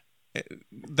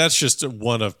 That's just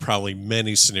one of probably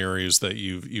many scenarios that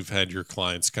you've had your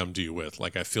clients come to you with.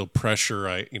 Like, I feel pressure.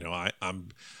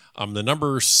 I'm the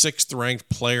number 6th ranked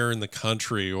player in the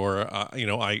country, or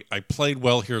I played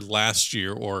well here last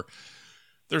year, or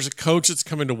there's a coach that's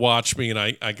coming to watch me and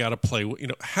I got to play.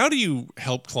 How do you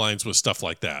help clients with stuff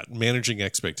like that, managing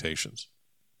expectations?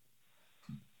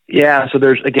 Yeah, so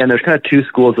there's kind of two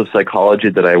schools of psychology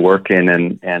that I work in,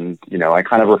 and I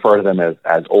kind of refer to them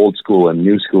as old school and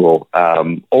new school.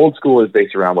 Old school is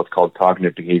based around what's called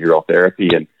cognitive behavioral therapy,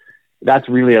 and that's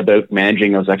really about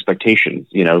managing those expectations,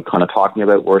 kind of talking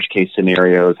about worst case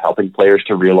scenarios, helping players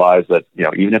to realize that,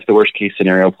 even if the worst case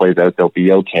scenario plays out, they'll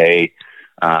be okay.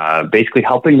 Basically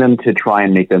helping them to try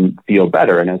and make them feel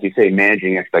better. And as you say,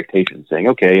 managing expectations, saying,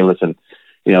 okay, listen,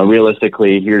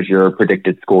 realistically, here's your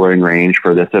predicted scoring range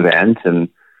for this event. And,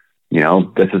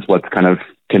 this is what's kind of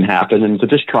can happen. And so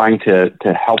just trying to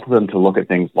help them to look at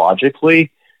things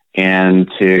logically and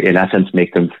to, in essence,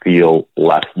 make them feel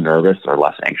less nervous or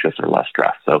less anxious or less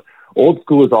stressed. So old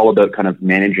school is all about kind of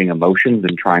managing emotions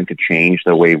and trying to change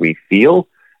the way we feel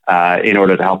in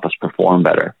order to help us perform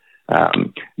better.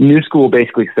 New school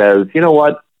basically says, you know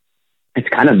what, it's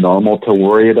kind of normal to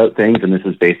worry about things. And this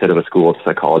is based out of a school of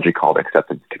psychology called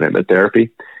acceptance commitment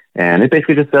therapy. And it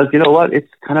basically just says, you know what, it's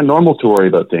kind of normal to worry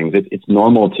about things. It's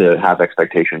normal to have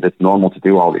expectations. It's normal to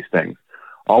do all these things.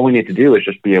 All we need to do is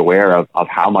just be aware of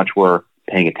how much we're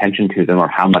paying attention to them or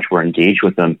how much we're engaged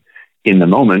with them in the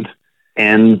moment.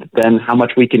 And then how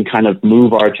much we can kind of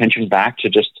move our attention back to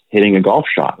just hitting a golf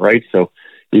shot, right? So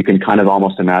you can kind of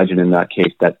almost imagine in that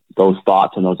case that those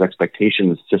thoughts and those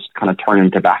expectations just kind of turn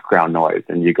into background noise,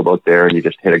 and you go out there and you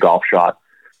just hit a golf shot.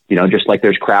 Just like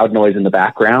there's crowd noise in the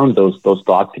background, those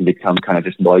thoughts can become kind of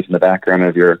just noise in the background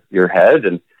of your head,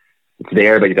 and it's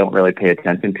there, but you don't really pay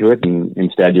attention to it. And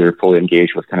instead you're fully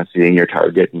engaged with kind of seeing your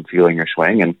target and feeling your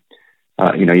swing. And,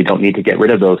 you don't need to get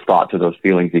rid of those thoughts or those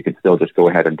feelings. You can still just go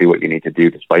ahead and do what you need to do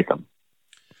despite them.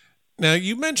 Now,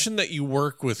 you mentioned that you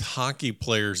work with hockey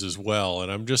players as well,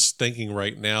 and I'm just thinking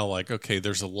right now, like, okay,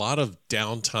 there's a lot of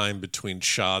downtime between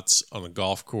shots on the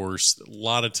golf course, a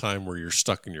lot of time where you're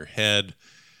stuck in your head.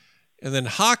 And then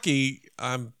hockey,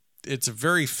 it's a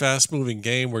very fast-moving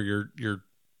game where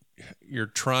you're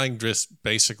trying just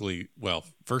basically, well,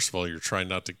 first of all, you're trying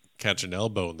not to catch an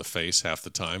elbow in the face half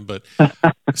the time. But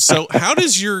so how do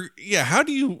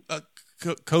you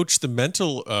coach the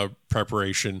mental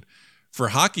preparation for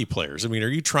hockey players? I mean, are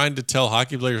you trying to tell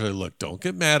hockey players, like, look, don't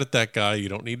get mad at that guy. You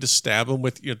don't need to stab him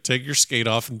with, take your skate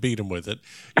off and beat him with it.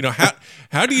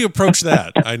 How do you approach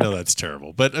that? I know that's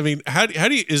terrible, but I mean, how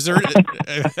do you, is there,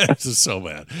 this is so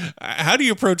bad. How do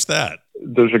you approach that?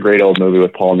 There's a great old movie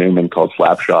with Paul Newman called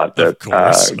Slapshot that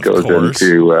goes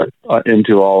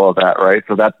into all of that, right?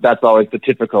 So that's always the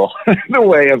typical the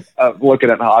way of looking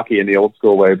at hockey in the old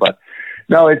school way. But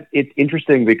no, it's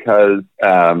interesting because,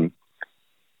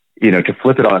 to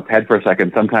flip it on its head for a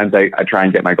second, sometimes I try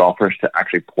and get my golfers to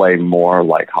actually play more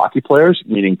like hockey players,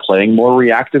 meaning playing more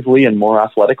reactively and more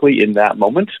athletically in that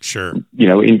moment. Sure.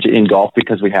 In golf,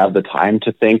 because we have the time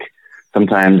to think.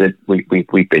 Sometimes we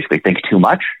basically think too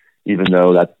much, even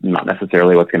though that's not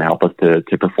necessarily what's going to help us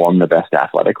to perform the best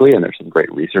athletically. And there's some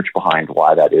great research behind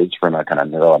why that is from a kind of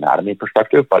neuroanatomy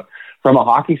perspective. But from a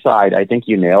hockey side, I think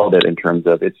you nailed it in terms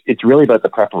of it's really about the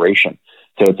preparation.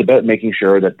 So it's about making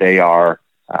sure that they are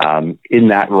in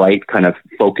that right kind of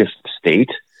focused state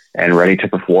and ready to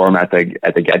perform at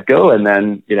the get-go. And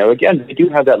then, again, they do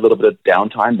have that little bit of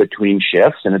downtime between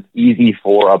shifts, and it's easy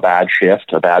for a bad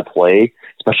shift, a bad play,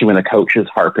 especially when the coach is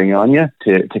harping on you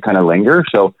to kind of linger.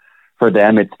 So for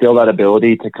them, it's still that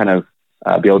ability to kind of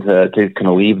be able to kind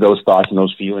of leave those thoughts and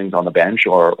those feelings on the bench,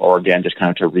 or again, just kind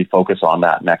of to refocus on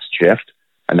that next shift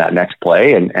and that next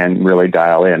play and really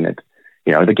dial in.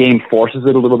 The game forces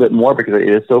it a little bit more because it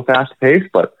is so fast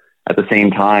paced, but at the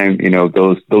same time,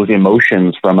 those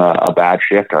emotions from a bad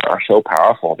shift are so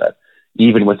powerful that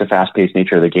even with the fast paced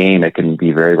nature of the game, it can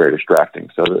be very, very distracting.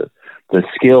 So the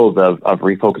skills of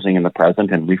refocusing in the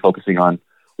present and refocusing on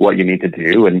what you need to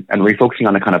do and refocusing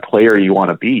on the kind of player you want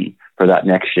to be for that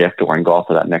next shift or in golf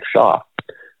for that next shot,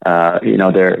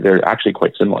 they're actually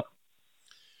quite similar.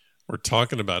 We're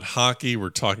talking about hockey.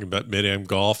 We're talking about mid-am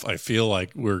golf. I feel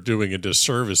like we're doing a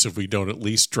disservice if we don't at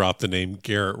least drop the name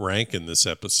Garrett Rank in this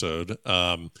episode.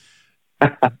 Do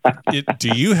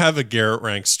you have a Garrett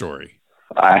Rank story?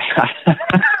 I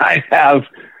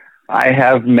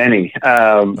have many.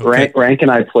 Okay. Rank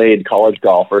and I played college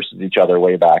golf versus each other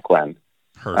way back when.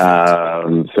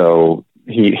 Perfect. So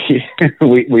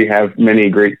we have many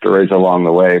great stories along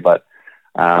the way, but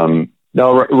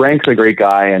no, Rank's a great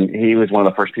guy, and he was one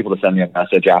of the first people to send me a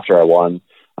message after I won.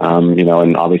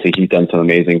 And obviously he's done some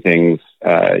amazing things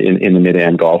in the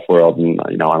mid-am golf world, and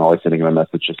I'm always sending him a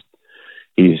message. Just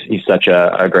he's such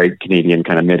a great Canadian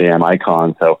kind of mid-am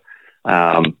icon. So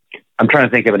I'm trying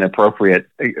to think of an appropriate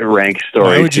Rank story.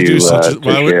 Why would you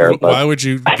share? Why would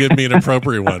you give me an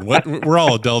appropriate one? We're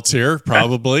all adults here,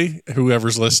 probably.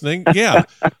 Whoever's listening, yeah.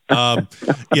 I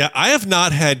have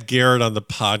not had Garrett on the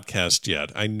podcast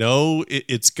yet. I know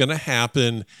it's going to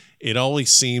happen. It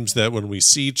always seems that when we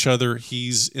see each other,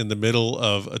 he's in the middle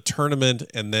of a tournament,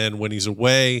 and then when he's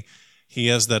away, he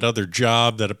has that other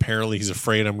job that apparently he's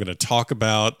afraid I'm going to talk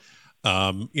about.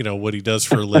 What he does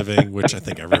for a living, which I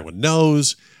think everyone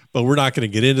knows. But we're not going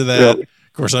to get into that. Yep.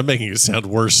 Of course, I'm making it sound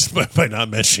worse by not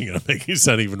mentioning it. I'm making it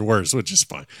sound even worse, which is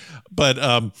fine. But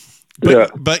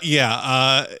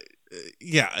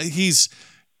he's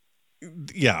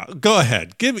Go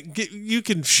ahead. You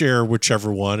can share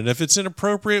whichever one, and if it's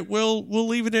inappropriate, we'll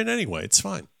leave it in anyway. It's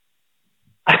fine.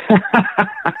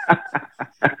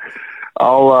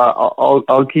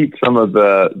 I'll keep some of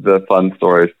the fun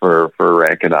stories for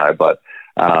Rank and I, but.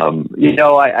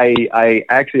 I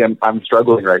actually I'm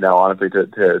struggling right now, honestly,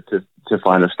 to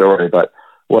find a story. But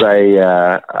what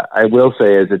I will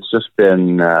say is it's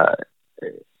been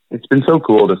so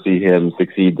cool to see him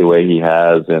succeed the way he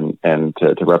has, and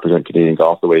to represent Canadian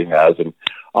golf the way he has, and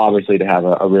obviously to have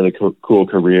a really cool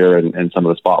career, and some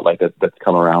of the spotlight that's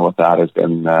come around with that has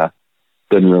been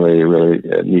really, really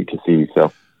neat to see.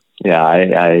 So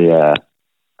yeah,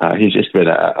 he's just been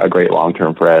a great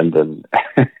long-term friend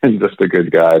and just a good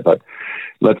guy. But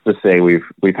let's just say we've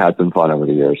had some fun over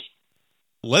the years.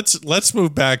 Let's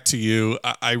move back to you.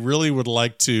 I really would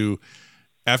like to,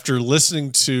 after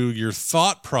listening to your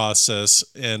thought process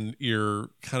and your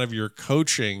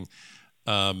coaching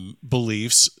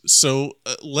beliefs. So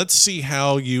let's see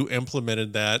how you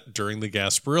implemented that during the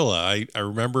Gasparilla. I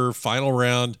remember final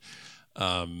round.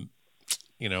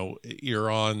 you're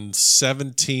on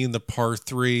 17, the par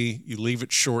 3, you leave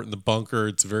it short in the bunker.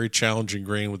 It's a very challenging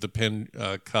green with the pin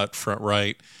cut front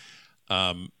right.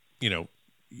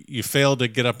 You fail to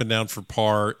get up and down for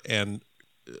par. And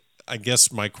I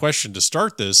guess my question to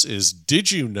start this is,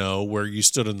 did you know where you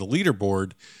stood on the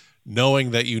leaderboard,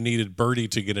 knowing that you needed birdie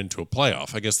to get into a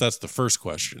playoff? I guess that's the first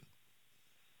question.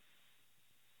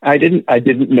 I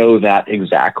didn't know that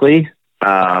exactly.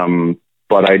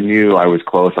 But I knew I was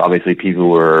close. Obviously people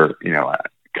were,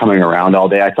 coming around all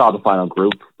day. I saw the final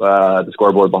group, the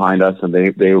scoreboard behind us, and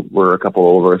they were a couple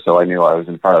over. So I knew I was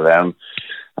in front of them.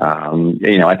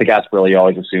 At the Gasparilla, you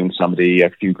always assume somebody a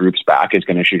few groups back is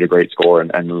going to shoot a great score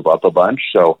and move up a bunch.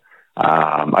 So,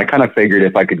 I kind of figured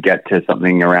if I could get to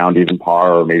something around even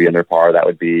par or maybe under par, that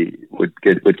would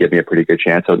give me a pretty good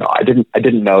chance. So no, I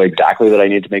didn't know exactly that I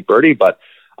needed to make birdie, but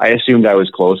I assumed I was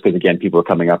close because, again, people were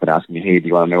coming up and asking me, hey, do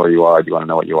you want to know where you are? Do you want to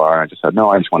know what you are? And I just said, no,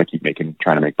 I just want to keep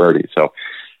trying to make birdies. So,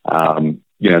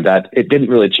 that it didn't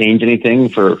really change anything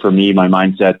for me, my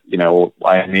mindset.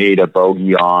 I made a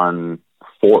bogey on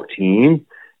 14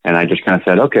 and I just kind of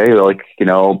said, okay,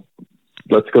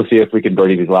 let's go see if we can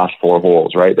birdie these last 4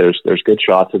 holes, right? There's good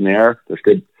shots in there. There's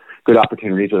good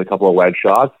opportunities with a couple of wedge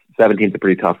shots. 17's a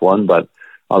pretty tough one, but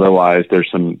otherwise, there's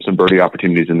some birdie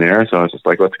opportunities in there. So I was just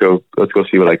like, let's go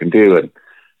see what I can do.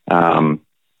 And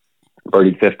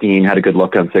birdied 15, had a good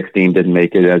look on 16, didn't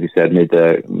make it, as you said, made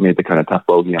the kind of tough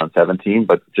bogey on 17,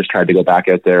 but just tried to go back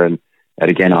out there and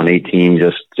again on 18,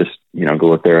 just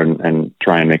go out there and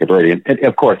try and make a birdie. And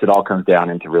of course, it all comes down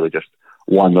into really just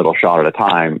one little shot at a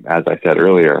time, as I said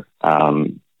earlier. I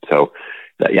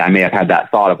may have had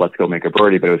that thought of let's go make a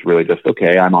birdie, but it was really just,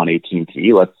 okay, I'm on 18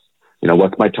 tee. Let's,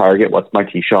 what's my target? What's my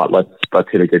tee shot? Let's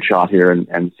hit a good shot here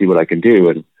and see what I can do.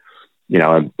 And,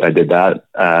 I did that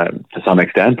to some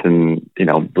extent. And,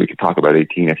 we could talk about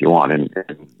 18 if you want in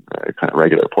kind of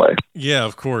regular play. Yeah,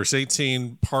 of course.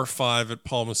 18, par 5 at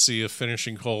Palmacia,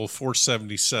 finishing hole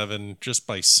 477. Just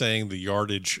by saying the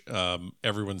yardage,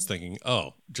 everyone's thinking,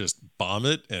 oh, just bomb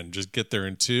it and just get there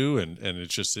in 2. And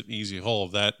it's just an easy hole.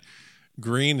 That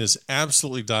green is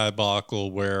absolutely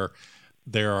diabolical where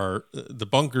the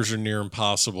bunkers are near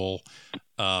impossible.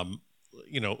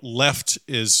 Left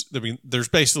is, there's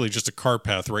basically just a car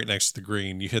path right next to the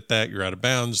green. You hit that, you're out of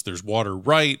bounds. There's water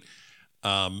right.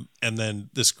 And then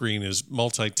this green is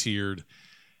multi-tiered,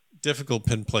 difficult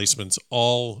pin placements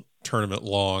all tournament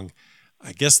long.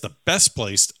 I guess the best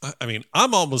placed, I've played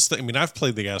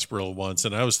the Gasparilla once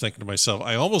and I was thinking to myself,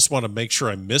 I almost want to make sure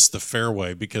I miss the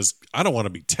fairway because I don't want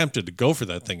to be tempted to go for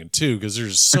that thing in 2 because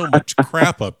there's so much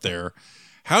crap up there.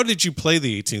 How did you play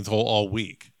the 18th hole all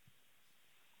week?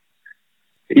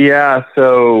 Yeah,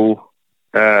 so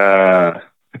I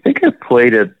think I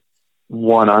played it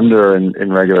 1 under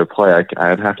in regular play.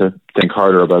 I'd have to think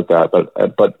harder about that, but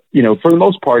for the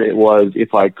most part, it was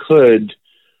if I could,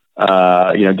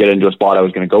 get into a spot I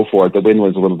was going to go for it. The wind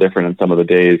was a little different in some of the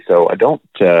days, so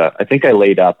I think I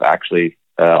laid up actually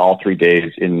all 3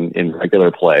 days in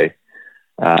regular play.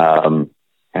 And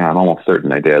I'm almost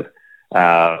certain I did.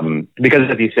 Because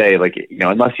as you say,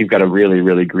 unless you've got a really,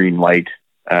 really green light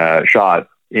shot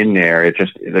in there,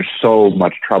 there's so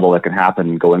much trouble that can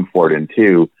happen going for it in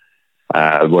 2,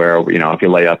 where, if you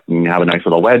lay up and have a nice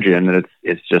little wedge in,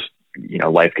 it's just,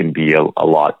 life can be a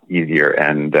lot easier.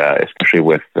 And, especially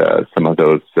with, some of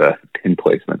those, pin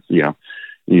placements, you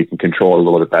can control it a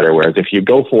little bit better. Whereas if you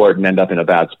go for it and end up in a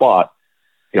bad spot,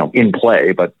 in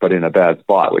play, but in a bad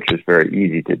spot, which is very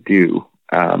easy to do,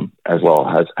 as well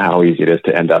as how easy it is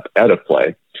to end up out of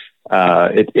play,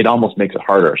 it almost makes it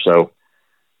harder. So,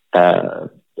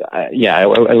 I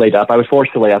laid up. I was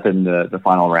forced to lay up in the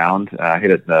final round. I hit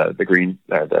it the green,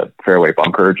 the fairway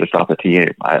bunker just off the tee.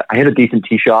 I hit a decent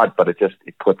tee shot, but it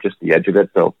clipped just the edge of it.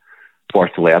 So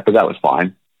forced to lay up, but that was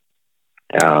fine.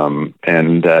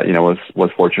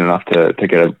 Was fortunate enough to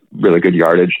get a really good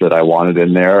yardage that I wanted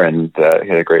in there and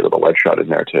hit a great little wedge shot in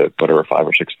there to whatever 5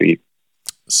 or 6 feet.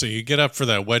 So you get up for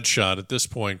that wedge shot. At this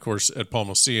point, of course, at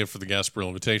Palmacia for the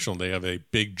Gasparilla Invitational, they have a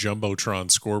big Jumbotron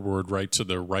scoreboard right to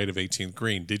the right of 18th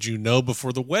green. Did you know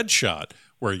before the wedge shot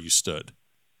where you stood?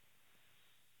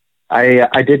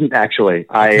 I didn't actually.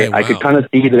 Okay, wow. I could kind of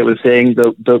see that it was saying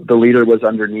the leader was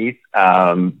underneath.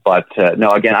 But no,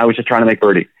 again, I was just trying to make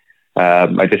birdie.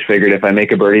 I just figured if I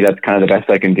make a birdie, that's kind of the best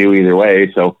I can do either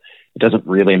way. So it doesn't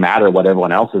really matter what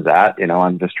everyone else is at.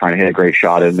 I'm just trying to hit a great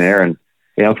shot in there. And,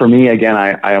 for me, again,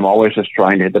 I am always just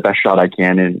trying to hit the best shot I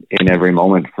can in every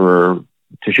moment to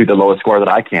shoot the lowest score that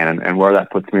I can. And where that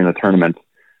puts me in the tournament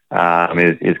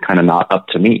is kind of not up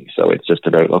to me. So it's just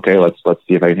about, okay, let's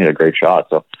see if I can hit a great shot.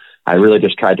 So I really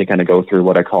just tried to kind of go through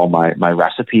what I call my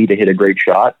recipe to hit a great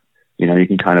shot. you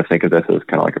can kind of think of this as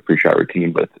kind of like a pre-shot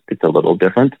routine, but it's a little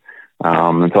different.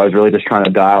 And so I was really just trying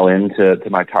to dial into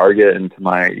my target and to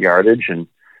my yardage and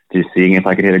just seeing if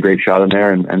I could hit a great shot in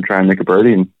there and try and make a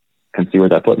birdie and see where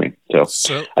that put me.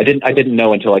 So I didn't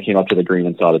know until I came up to the green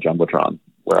and saw the Jumbotron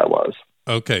where I was.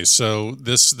 Okay, so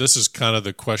this is kind of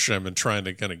the question I've been trying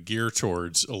to kind of gear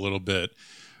towards a little bit.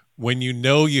 When you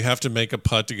know you have to make a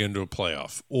putt to get into a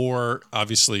playoff, or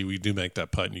obviously we do make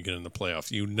that putt and you get in the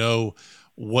playoff, you know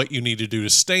what you need to do to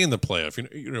stay in the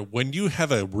playoff. When you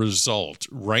have a result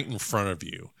right in front of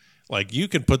you, like you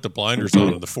can put the blinders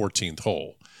on the 14th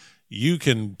hole. You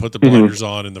can put the blinders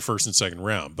on in the first and second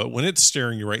round, but when it's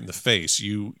staring you right in the face,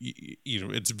 you know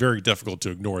it's very difficult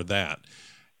to ignore that.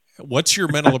 What's your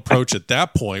mental approach at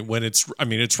that point when it's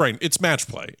right, it's match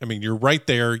play. I mean, you're right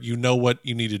there. You know what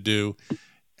you need to do.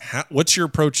 What's your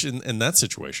approach in that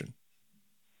situation?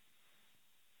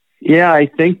 Yeah, I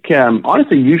think,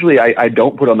 honestly, usually I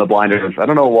don't put on the blinders. I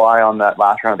don't know why on that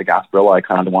last round of the Gasparilla, I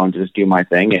kind of wanted to just do my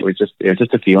thing. It was just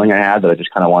a feeling I had that I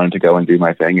just kind of wanted to go and do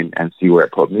my thing and see where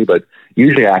it put me. But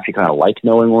usually I actually kind of like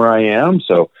knowing where I am.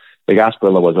 So the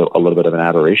Gasparilla was a little bit of an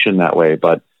aberration that way.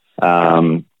 But,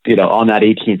 on that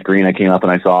 18th green, I came up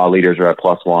and I saw leaders were at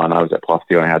 +1. I was at +2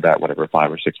 and I had that,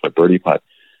 5 or 6 foot birdie putt.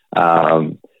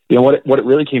 What it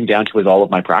really came down to was all of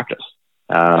my practice.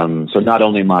 So not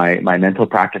only my mental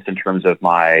practice in terms of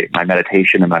my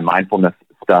meditation and my mindfulness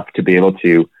stuff to be able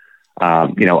to,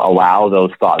 allow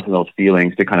those thoughts and those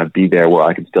feelings to kind of be there where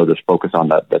I can still just focus on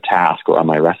the task or on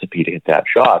my recipe to hit that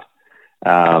shot.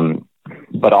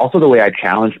 But also the way I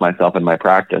challenged myself in my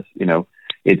practice,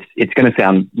 it's going to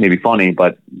sound maybe funny,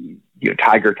 but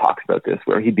Tiger talks about this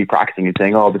where he'd be practicing and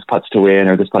saying, oh, this putt's to win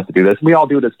or this putt's to do this. And we all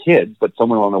do it as kids, but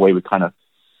somewhere along the way we kind of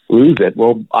lose it.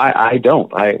 Well, I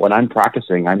don't. When I'm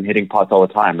practicing, I'm hitting putts all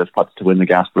the time. This putt's to win the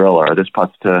Gasparilla, or this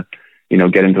putt's to,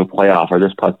 get into a playoff, or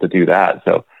this putt's to do that.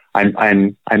 So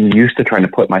I'm used to trying to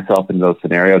put myself in those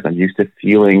scenarios. I'm used to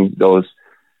feeling those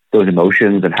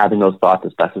emotions and having those thoughts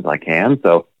as best as I can.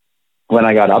 So when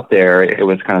I got up there, it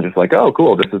was kind of just like, oh,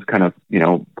 cool. This is kind of,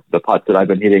 the putts that I've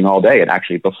been hitting all day. And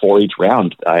actually before each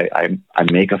round, I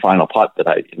make a final putt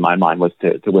that in my mind was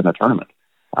to win the tournament.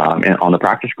 And on the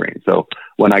practice green. So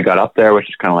when I got up there, it was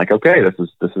just kind of like, okay, this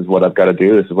is what I've got to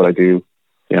do. This is what I do,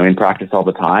 in practice all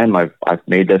the time. I've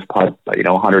made this putt,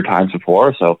 100 times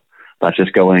before. So let's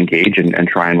just go and engage and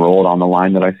try and roll it on the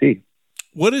line that I see.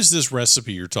 What is this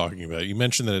recipe you're talking about? You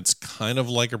mentioned that it's kind of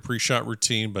like a pre-shot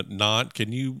routine, but not.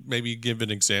 Can you maybe give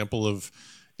an example of,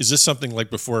 is this something like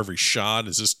before every shot?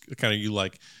 Is this kind of you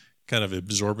like kind of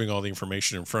absorbing all the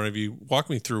information in front of you? Walk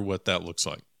me through what that looks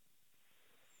like.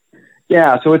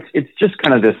 Yeah, so it's just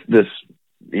kind of this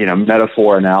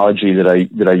metaphor analogy that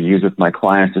I use with my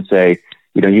clients to say,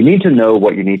 you need to know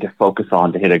what you need to focus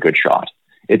on to hit a good shot.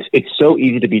 It's so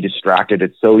easy to be distracted.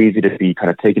 It's so easy to be kind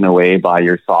of taken away by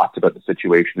your thoughts about the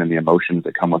situation and the emotions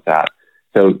that come with that.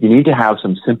 So you need to have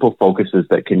some simple focuses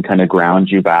that can kind of ground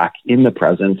you back in the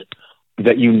present, that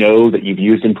that you've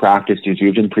used in practice, you've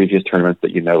used in previous tournaments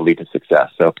that lead to success.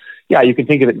 So yeah, you can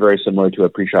think of it very similar to a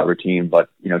pre-shot routine, but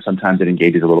sometimes it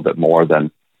engages a little bit more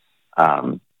than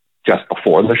just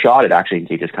before the shot. It actually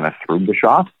engages kind of through the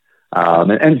shot.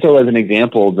 And so as an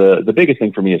example, the biggest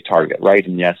thing for me is target, right?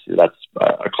 And yes, that's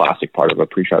a classic part of a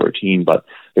pre-shot routine, but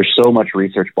there's so much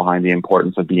research behind the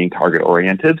importance of being target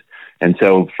oriented. And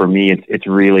so for me, it's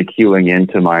really cueing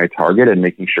into my target and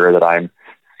making sure that I'm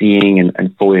seeing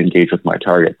and fully engaged with my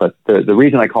target. But the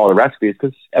reason I call it a recipe is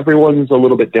because everyone's a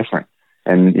little bit different.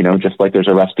 And, just like there's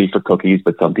a recipe for cookies,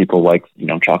 but some people like,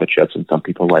 chocolate chips and some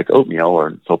people like oatmeal,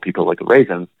 or some people like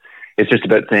raisins. It's just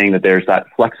about saying that there's that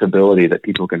flexibility that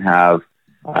people can have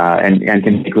and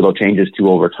can make little changes to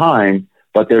over time,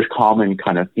 but there's common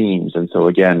kind of themes. And so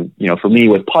again, for me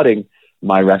with putting,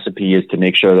 my recipe is to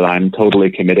make sure that I'm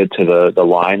totally committed to the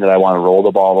line that I want to roll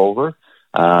the ball over.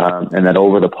 And then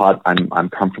over the putt, I'm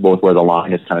comfortable with where the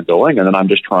line is kind of going. And then I'm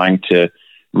just trying to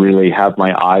really have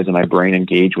my eyes and my brain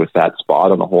engage with that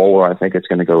spot on the hole where I think it's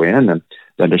going to go in, and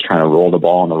then just trying to roll the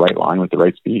ball on the right line with the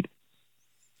right speed.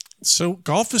 So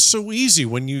golf is so easy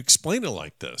when you explain it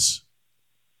like this.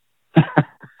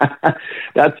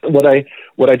 That's what I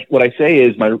say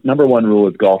is my number one rule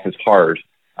is golf is hard,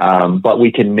 but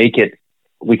we can make it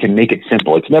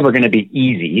simple. It's never going to be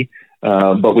easy,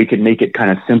 but we can make it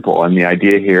kind of simple. And the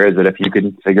idea here is that if you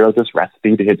can figure out this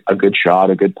recipe to hit a good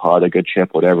shot, a good putt, a good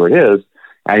chip, whatever it is,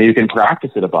 and you can practice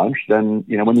it a bunch, then,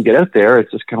 when you get out there, it's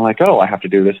just kind of like, oh, I have to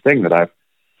do this thing that I've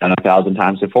done 1,000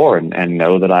 times before and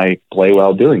know that I play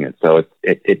well doing it. So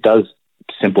it does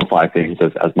simplify things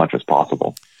as much as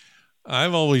possible.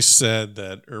 I've always said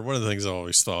that, or one of the things I've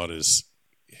always thought is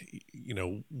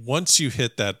once you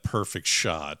hit that perfect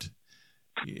shot,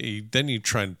 then you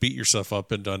try and beat yourself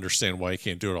up and to understand why you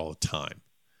can't do it all the time.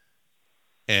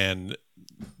 And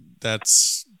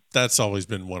that's always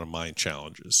been one of my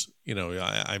challenges.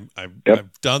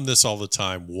 I've done this all the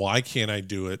time. Why can't I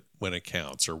do it when it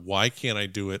counts? Or why can't I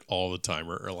do it all the time?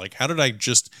 Or like, how did I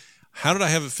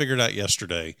have it figured out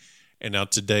yesterday and now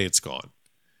today it's gone?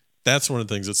 That's one of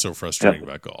the things that's so frustrating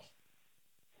about golf.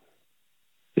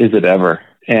 Is it ever?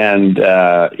 And,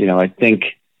 I think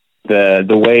the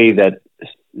way that,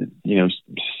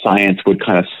 science would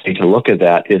kind of say to look at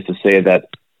that is to say that,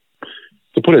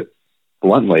 to put it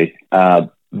bluntly,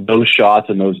 those shots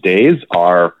and those days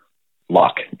are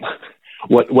luck.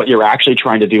 What you're actually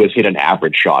trying to do is hit an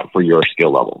average shot for your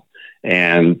skill level.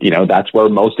 And, that's where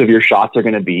most of your shots are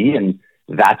going to be. And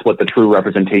that's what the true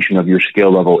representation of your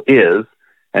skill level is.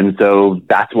 And so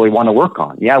that's what we want to work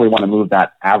on. Yeah, we want to move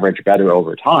that average better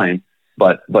over time.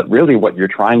 But really what you're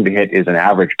trying to hit is an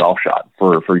average golf shot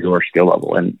for your skill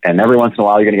level. And every once in a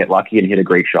while, you're going to get lucky and hit a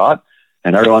great shot.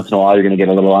 And every once in a while, you're going to get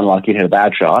a little unlucky and hit a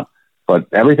bad shot. But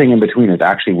everything in between is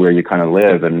actually where you kind of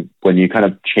live. And when you kind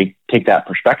of take that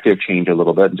perspective change a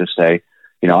little bit and just say,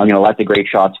 I'm going to let the great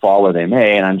shots fall where they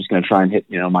may, and I'm just going to try and hit,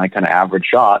 my kind of average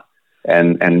shot.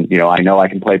 And I know I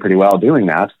can play pretty well doing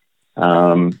that.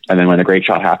 And then when the great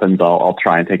shot happens, I'll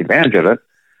try and take advantage of it.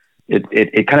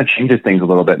 It kind of changes things a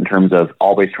little bit in terms of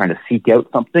always trying to seek out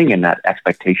something and that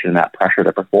expectation and that pressure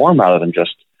to perform rather than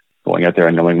just going out there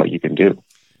and knowing what you can do.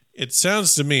 It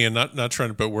sounds to me, and not trying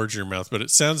to put words in your mouth, but it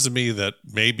sounds to me that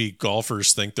maybe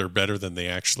golfers think they're better than they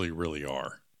actually really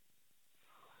are.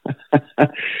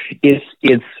 It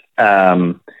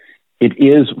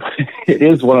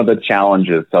is one of the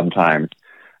challenges sometimes.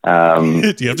 You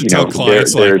have to tell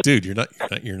clients dude, you're not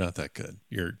that good.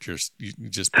 You're just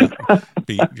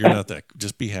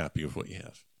be happy with what you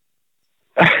have.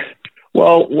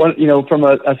 Well, from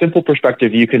a simple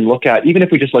perspective, you can look at, even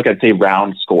if we just look at, say,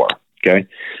 round score. Okay.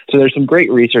 So there's some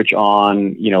great research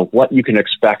on, what you can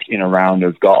expect in a round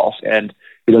of golf. And,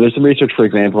 there's some research, for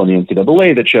example, in the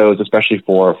NCAA that shows, especially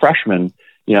for freshmen,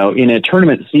 in a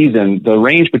tournament season, the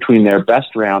range between their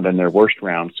best round and their worst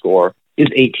round score is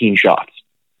 18 shots.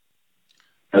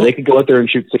 Now, they could go out there and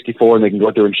shoot 64 and they can go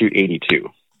out there and shoot 82.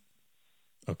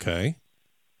 Okay.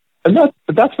 And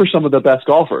that's for some of the best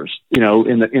golfers, in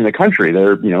the country.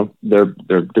 They're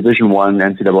Division I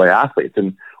NCAA athletes.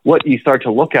 And what you start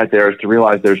to look at there is to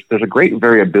realize there's a great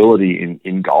variability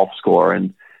in golf score.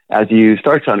 And as you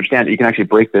start to understand it, you can actually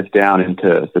break this down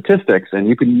into statistics, and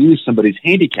you can use somebody's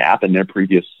handicap and their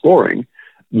previous scoring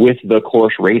with the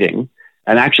course rating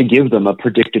and actually give them a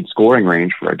predicted scoring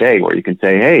range for a day where you can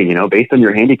say, hey, based on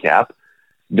your handicap,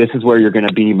 this is where you're going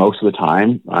to be most of the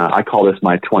time. I call this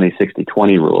my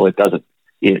 20-60-20 rule.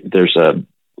 There's a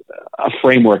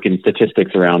framework in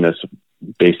statistics around this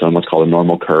based on what's called a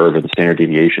normal curve and the standard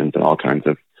deviations and all kinds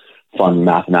of fun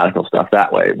mathematical stuff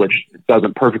that way, which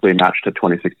doesn't perfectly match to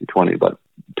 20-60-20, but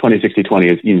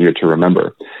 20-60-20 is easier to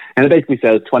remember. And it basically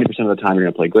says 20% of the time you're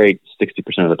going to play great, 60%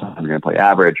 of the time you're going to play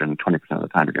average, and 20% of the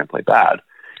time you're going to play bad.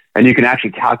 And you can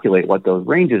actually calculate what those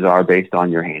ranges are based on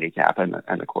your handicap and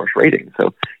the course rating.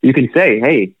 So you can say,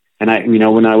 hey, and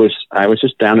when I was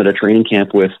just down at a training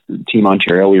camp with Team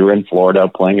Ontario, we were in Florida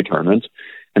playing a tournament,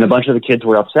 and a bunch of the kids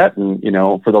were upset. And,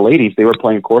 for the ladies, they were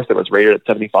playing a course that was rated at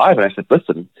 75. And I said,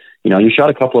 listen, you shot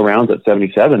a couple of rounds at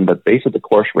 77, but based on the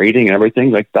course rating and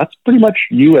everything, like that's pretty much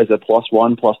you as a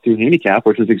 +1, +2 handicap,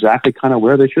 which is exactly kind of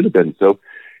where they should have been. So,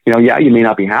 you may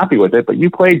not be happy with it, but you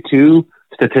played 2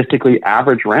 statistically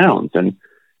average rounds. And,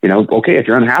 okay, if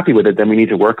you're unhappy with it, then we need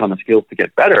to work on the skills to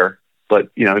get better. But,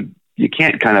 you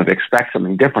can't kind of expect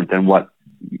something different than what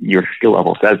your skill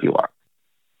level says you are.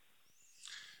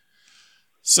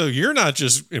 So you're not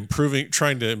just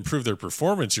trying to improve their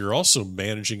performance, you're also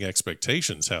managing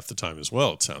expectations half the time as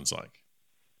well, it sounds like.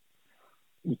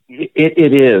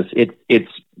 It is.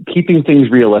 It's keeping things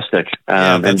realistic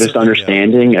and just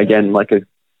understanding, again, like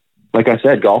I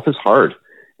said, golf is hard.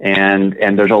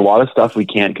 And there's a lot of stuff we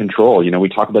can't control. We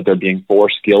talk about there being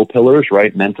 4 skill pillars,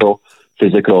 right? Mental,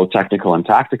 physical, technical, and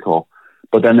tactical.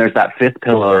 But then there's that 5th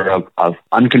pillar of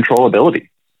uncontrollability.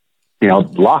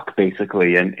 Luck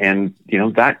basically. And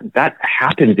that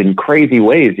happens in crazy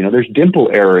ways. There's dimple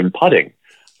error in putting.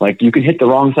 Like you can hit the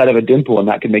wrong side of a dimple and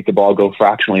that can make the ball go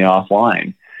fractionally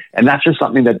offline. And that's just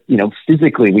something that,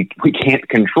 physically we can't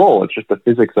control. It's just the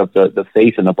physics of the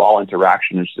face and the ball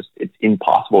interaction. It's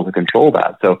impossible to control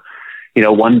that. So,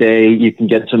 one day you can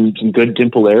get some good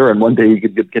dimple error and one day you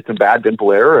could get some bad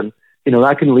dimple error. And,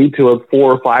 that can lead to a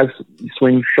 4 or 5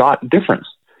 swing shot difference.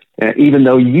 Even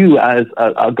though you as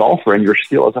a golfer and your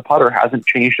skill as a putter hasn't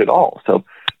changed at all. So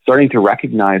starting to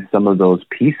recognize some of those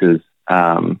pieces,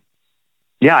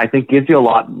 I think gives you a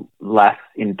lot less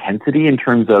intensity in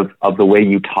terms of the way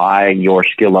you tie your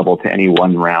skill level to any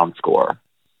one round score.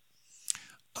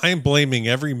 I am blaming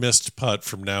every missed putt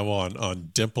from now on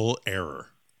dimple error.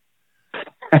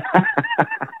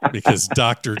 Because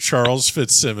Dr. Charles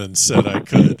Fitzsimmons said I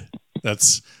could.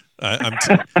 That's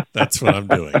what I'm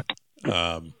doing.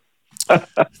 No.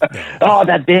 Oh,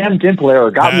 that damn dimple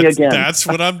error got me again. That's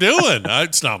what I'm doing.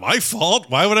 It's not my fault.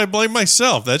 Why would I blame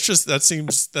myself?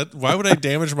 Why would I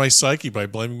damage my psyche by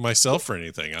blaming myself for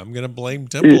anything? I'm going to blame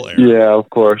dimple error. Yeah, of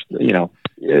course.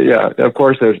 Of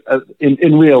course. There's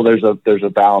in real. There's a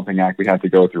balancing act we have to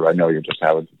go through. I know you're just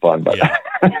having some fun, but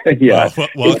yeah. Well,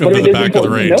 welcome to the back of the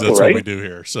range. That's right? What we do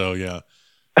here. So yeah.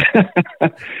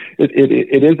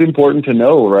 It is important to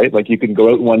know, right? Like you can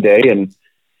go out one day and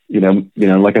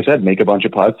like I said, make a bunch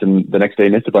of putts, and the next day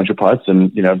miss a bunch of putts,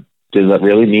 and does that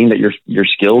really mean that your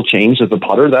skill changed as a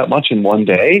putter that much in one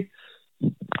day?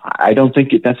 I don't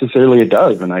think it necessarily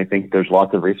does, and I think there's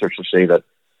lots of research to say that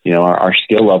our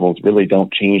skill levels really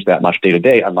don't change that much day to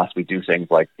day, unless we do things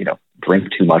like drink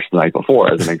too much the night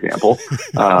before, as an example.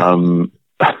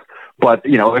 But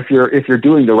if you're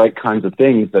doing the right kinds of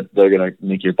things that they're going to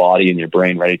make your body and your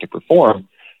brain ready to perform,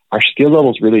 our skill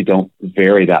levels really don't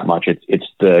vary that much. It's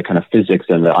the kind of physics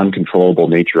and the uncontrollable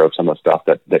nature of some of the stuff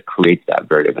that creates that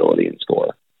variability in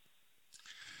score.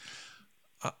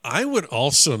 I would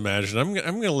also imagine, I'm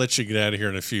going to let you get out of here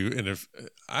in a few. And if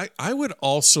I would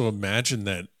also imagine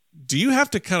that, do you have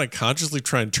to kind of consciously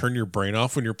try and turn your brain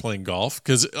off when you're playing golf?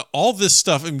 Because all this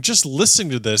stuff, I'm just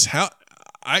listening to this, how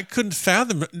I couldn't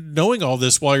fathom knowing all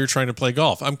this while you're trying to play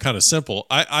golf. I'm kind of simple.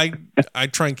 I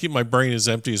try and keep my brain as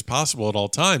empty as possible at all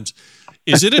times.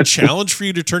 Is it a challenge for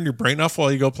you to turn your brain off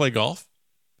while you go play golf?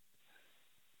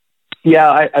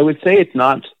 Yeah, I would say it's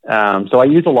not. So I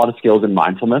use a lot of skills in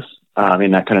mindfulness,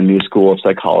 in that kind of new school of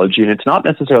psychology. And it's not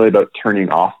necessarily about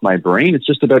turning off my brain. It's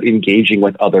just about engaging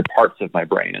with other parts of my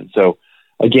brain. And so,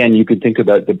 again, you could think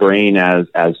about the brain as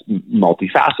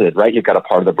multifaceted, right? You've got a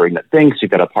part of the brain that thinks,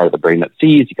 you've got a part of the brain that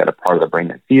sees, you've got a part of the brain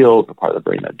that feels, a part of the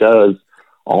brain that does,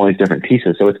 all these different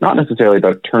pieces. So it's not necessarily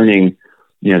about turning,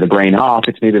 the brain off.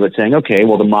 It's maybe about saying, okay,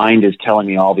 well, the mind is telling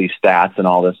me all these stats and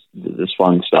all this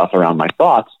fun stuff around my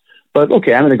thoughts. But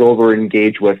okay, I'm going to go over and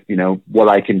engage with, what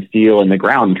I can feel in the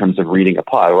ground in terms of reading a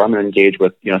putt, or I'm going to engage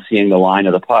with, seeing the line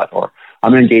of the putt, or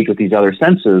I'm going to engage with these other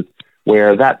senses,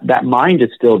 where that mind is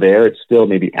still there. It's still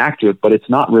maybe active, but it's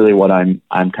not really what I'm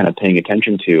kind of paying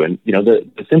attention to. And,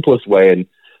 the simplest way, and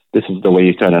this is the way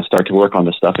you kind of start to work on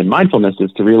this stuff in mindfulness,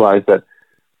 is to realize that,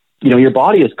 your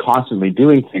body is constantly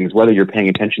doing things, whether you're paying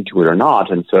attention to it or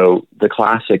not. And so the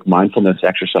classic mindfulness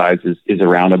exercise is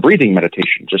around a breathing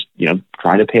meditation, just,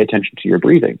 trying to pay attention to your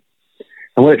breathing.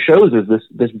 And what it shows is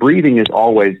this breathing is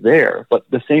always there, but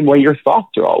the same way your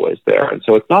thoughts are always there. And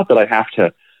so it's not that I have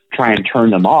to try and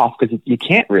turn them off, because you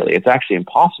can't really. It's actually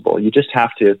impossible. You just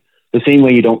have to, the same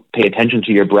way you don't pay attention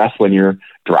to your breath when you're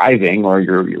driving or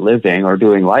you're living or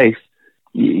doing life,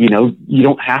 you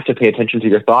don't have to pay attention to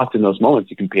your thoughts in those moments.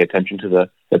 You can pay attention to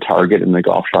the target and the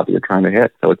golf shot that you're trying to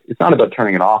hit. So it's not about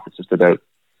turning it off. It's just about,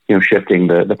 shifting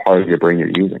the part of your brain you're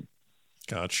using.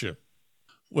 Gotcha.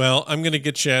 Well, I'm going to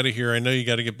get you out of here. I know you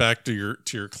got to get back to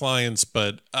your clients,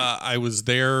 but I was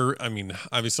there. I mean,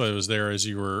 obviously I was there as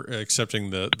you were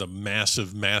accepting the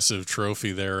massive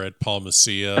trophy there at Paul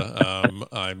Messia.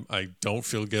 I don't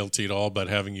feel guilty at all about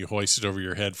having you hoisted over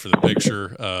your head for the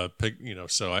picture.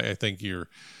 So I think you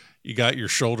got your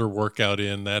shoulder workout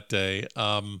in that day.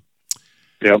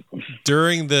 Yep.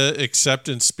 During the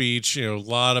acceptance speech, a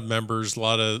lot of members, a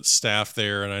lot of staff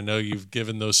there, and I know you've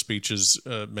given those speeches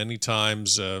many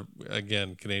times.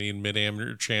 Again, Canadian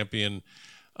Mid-Amateur Champion,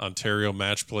 Ontario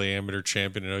Match Play Amateur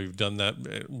Champion. I know you've done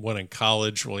that one in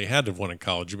college. Well, you had to have won in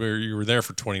college. You were there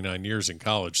for 29 years in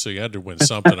college, so you had to win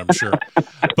something, I'm sure.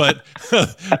 But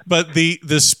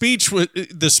the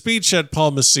speech at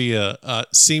Paul Messia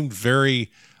seemed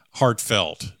very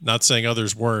heartfelt. Not saying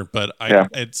others weren't, but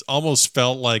it's almost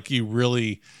felt like you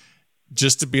really,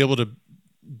 just to be able to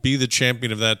be the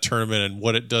champion of that tournament and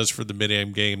what it does for the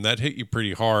Mid-Am game, that hit you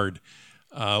pretty hard.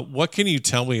 What can you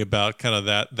tell me about kind of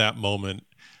that moment?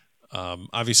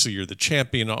 Obviously you're the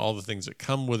champion, all the things that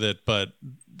come with it, but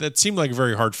that seemed like a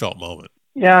very heartfelt moment.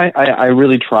 Yeah, I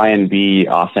really try and be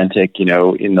authentic,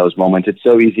 in those moments. It's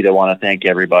so easy to want to thank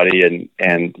everybody,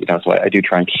 and so I do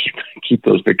try and keep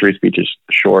those victory speeches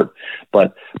short,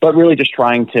 but really just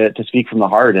trying to speak from the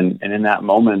heart. And in that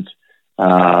moment,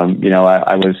 I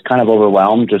was kind of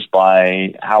overwhelmed just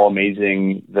by how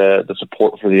amazing the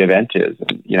support for the event is.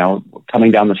 And,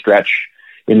 coming down the stretch,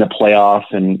 in the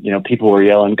playoffs, and people were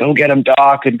yelling, "Go get him,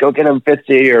 Doc," and "Go get him,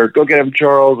 Fitzy," or "Go get him,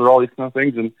 Charles," or all these kind of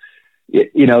things. And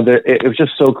it was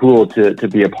just so cool to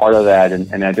be a part of that,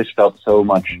 and I just felt so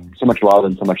much love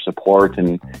and so much support,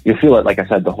 and you feel it, like I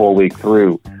said, the whole week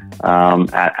through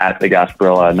at the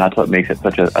Gasparilla, and that's what makes it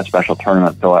such a special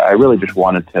tournament. So I really just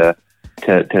wanted to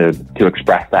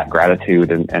express that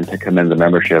gratitude and to commend the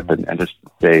membership and just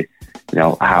say,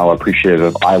 how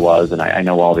appreciative I was, and I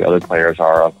know all the other players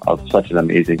are of such an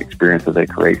amazing experience that they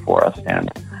create for us.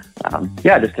 And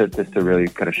just to really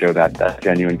kind of show that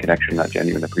genuine connection, that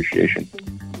genuine appreciation.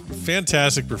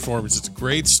 Fantastic performance. It's a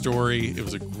great story. It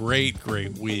was a great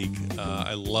week.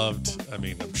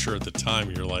 I'm sure at the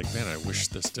time you're like, man, I wish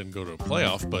this didn't go to a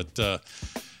playoff, but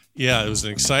it was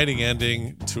an exciting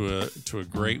ending to a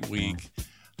great week.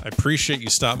 I appreciate you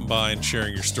stopping by and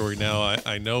sharing your story. Now,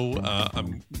 I know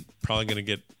I'm probably going to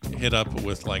get hit up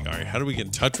with all right, how do we get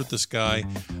in touch with this guy?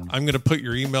 I'm going to put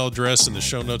your email address in the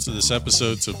show notes of this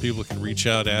episode so people can reach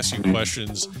out, ask you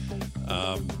questions.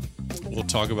 We'll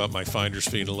talk about my finder's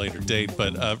fee at a later date.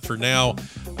 But for now,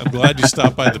 I'm glad you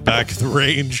stopped by the back of the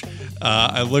range.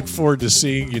 I look forward to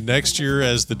seeing you next year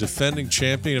as the defending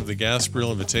champion of the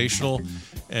Gasparilla Invitational.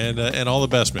 And all the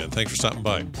best, man. Thanks for stopping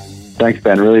by. Thanks,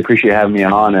 Ben. Really appreciate having me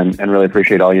on, and really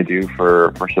appreciate all you do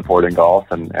for supporting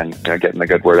golf and getting the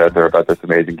good word out there about this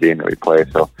amazing game that we play.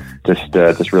 So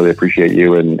just really appreciate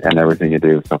you and everything you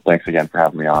do. So thanks again for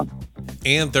having me on.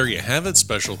 And there you have it.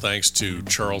 Special thanks to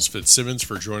Charles Fitzsimmons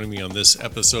for joining me on this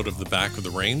episode of The Back of the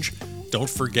Range. Don't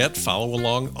forget, follow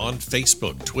along on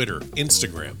Facebook, Twitter,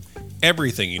 Instagram.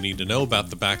 Everything you need to know about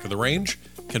The Back of the Range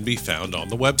can be found on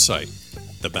the website,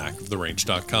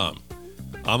 thebackoftherange.com.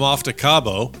 I'm off to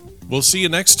Cabo. We'll see you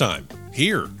next time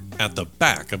here at The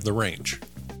Back of the Range.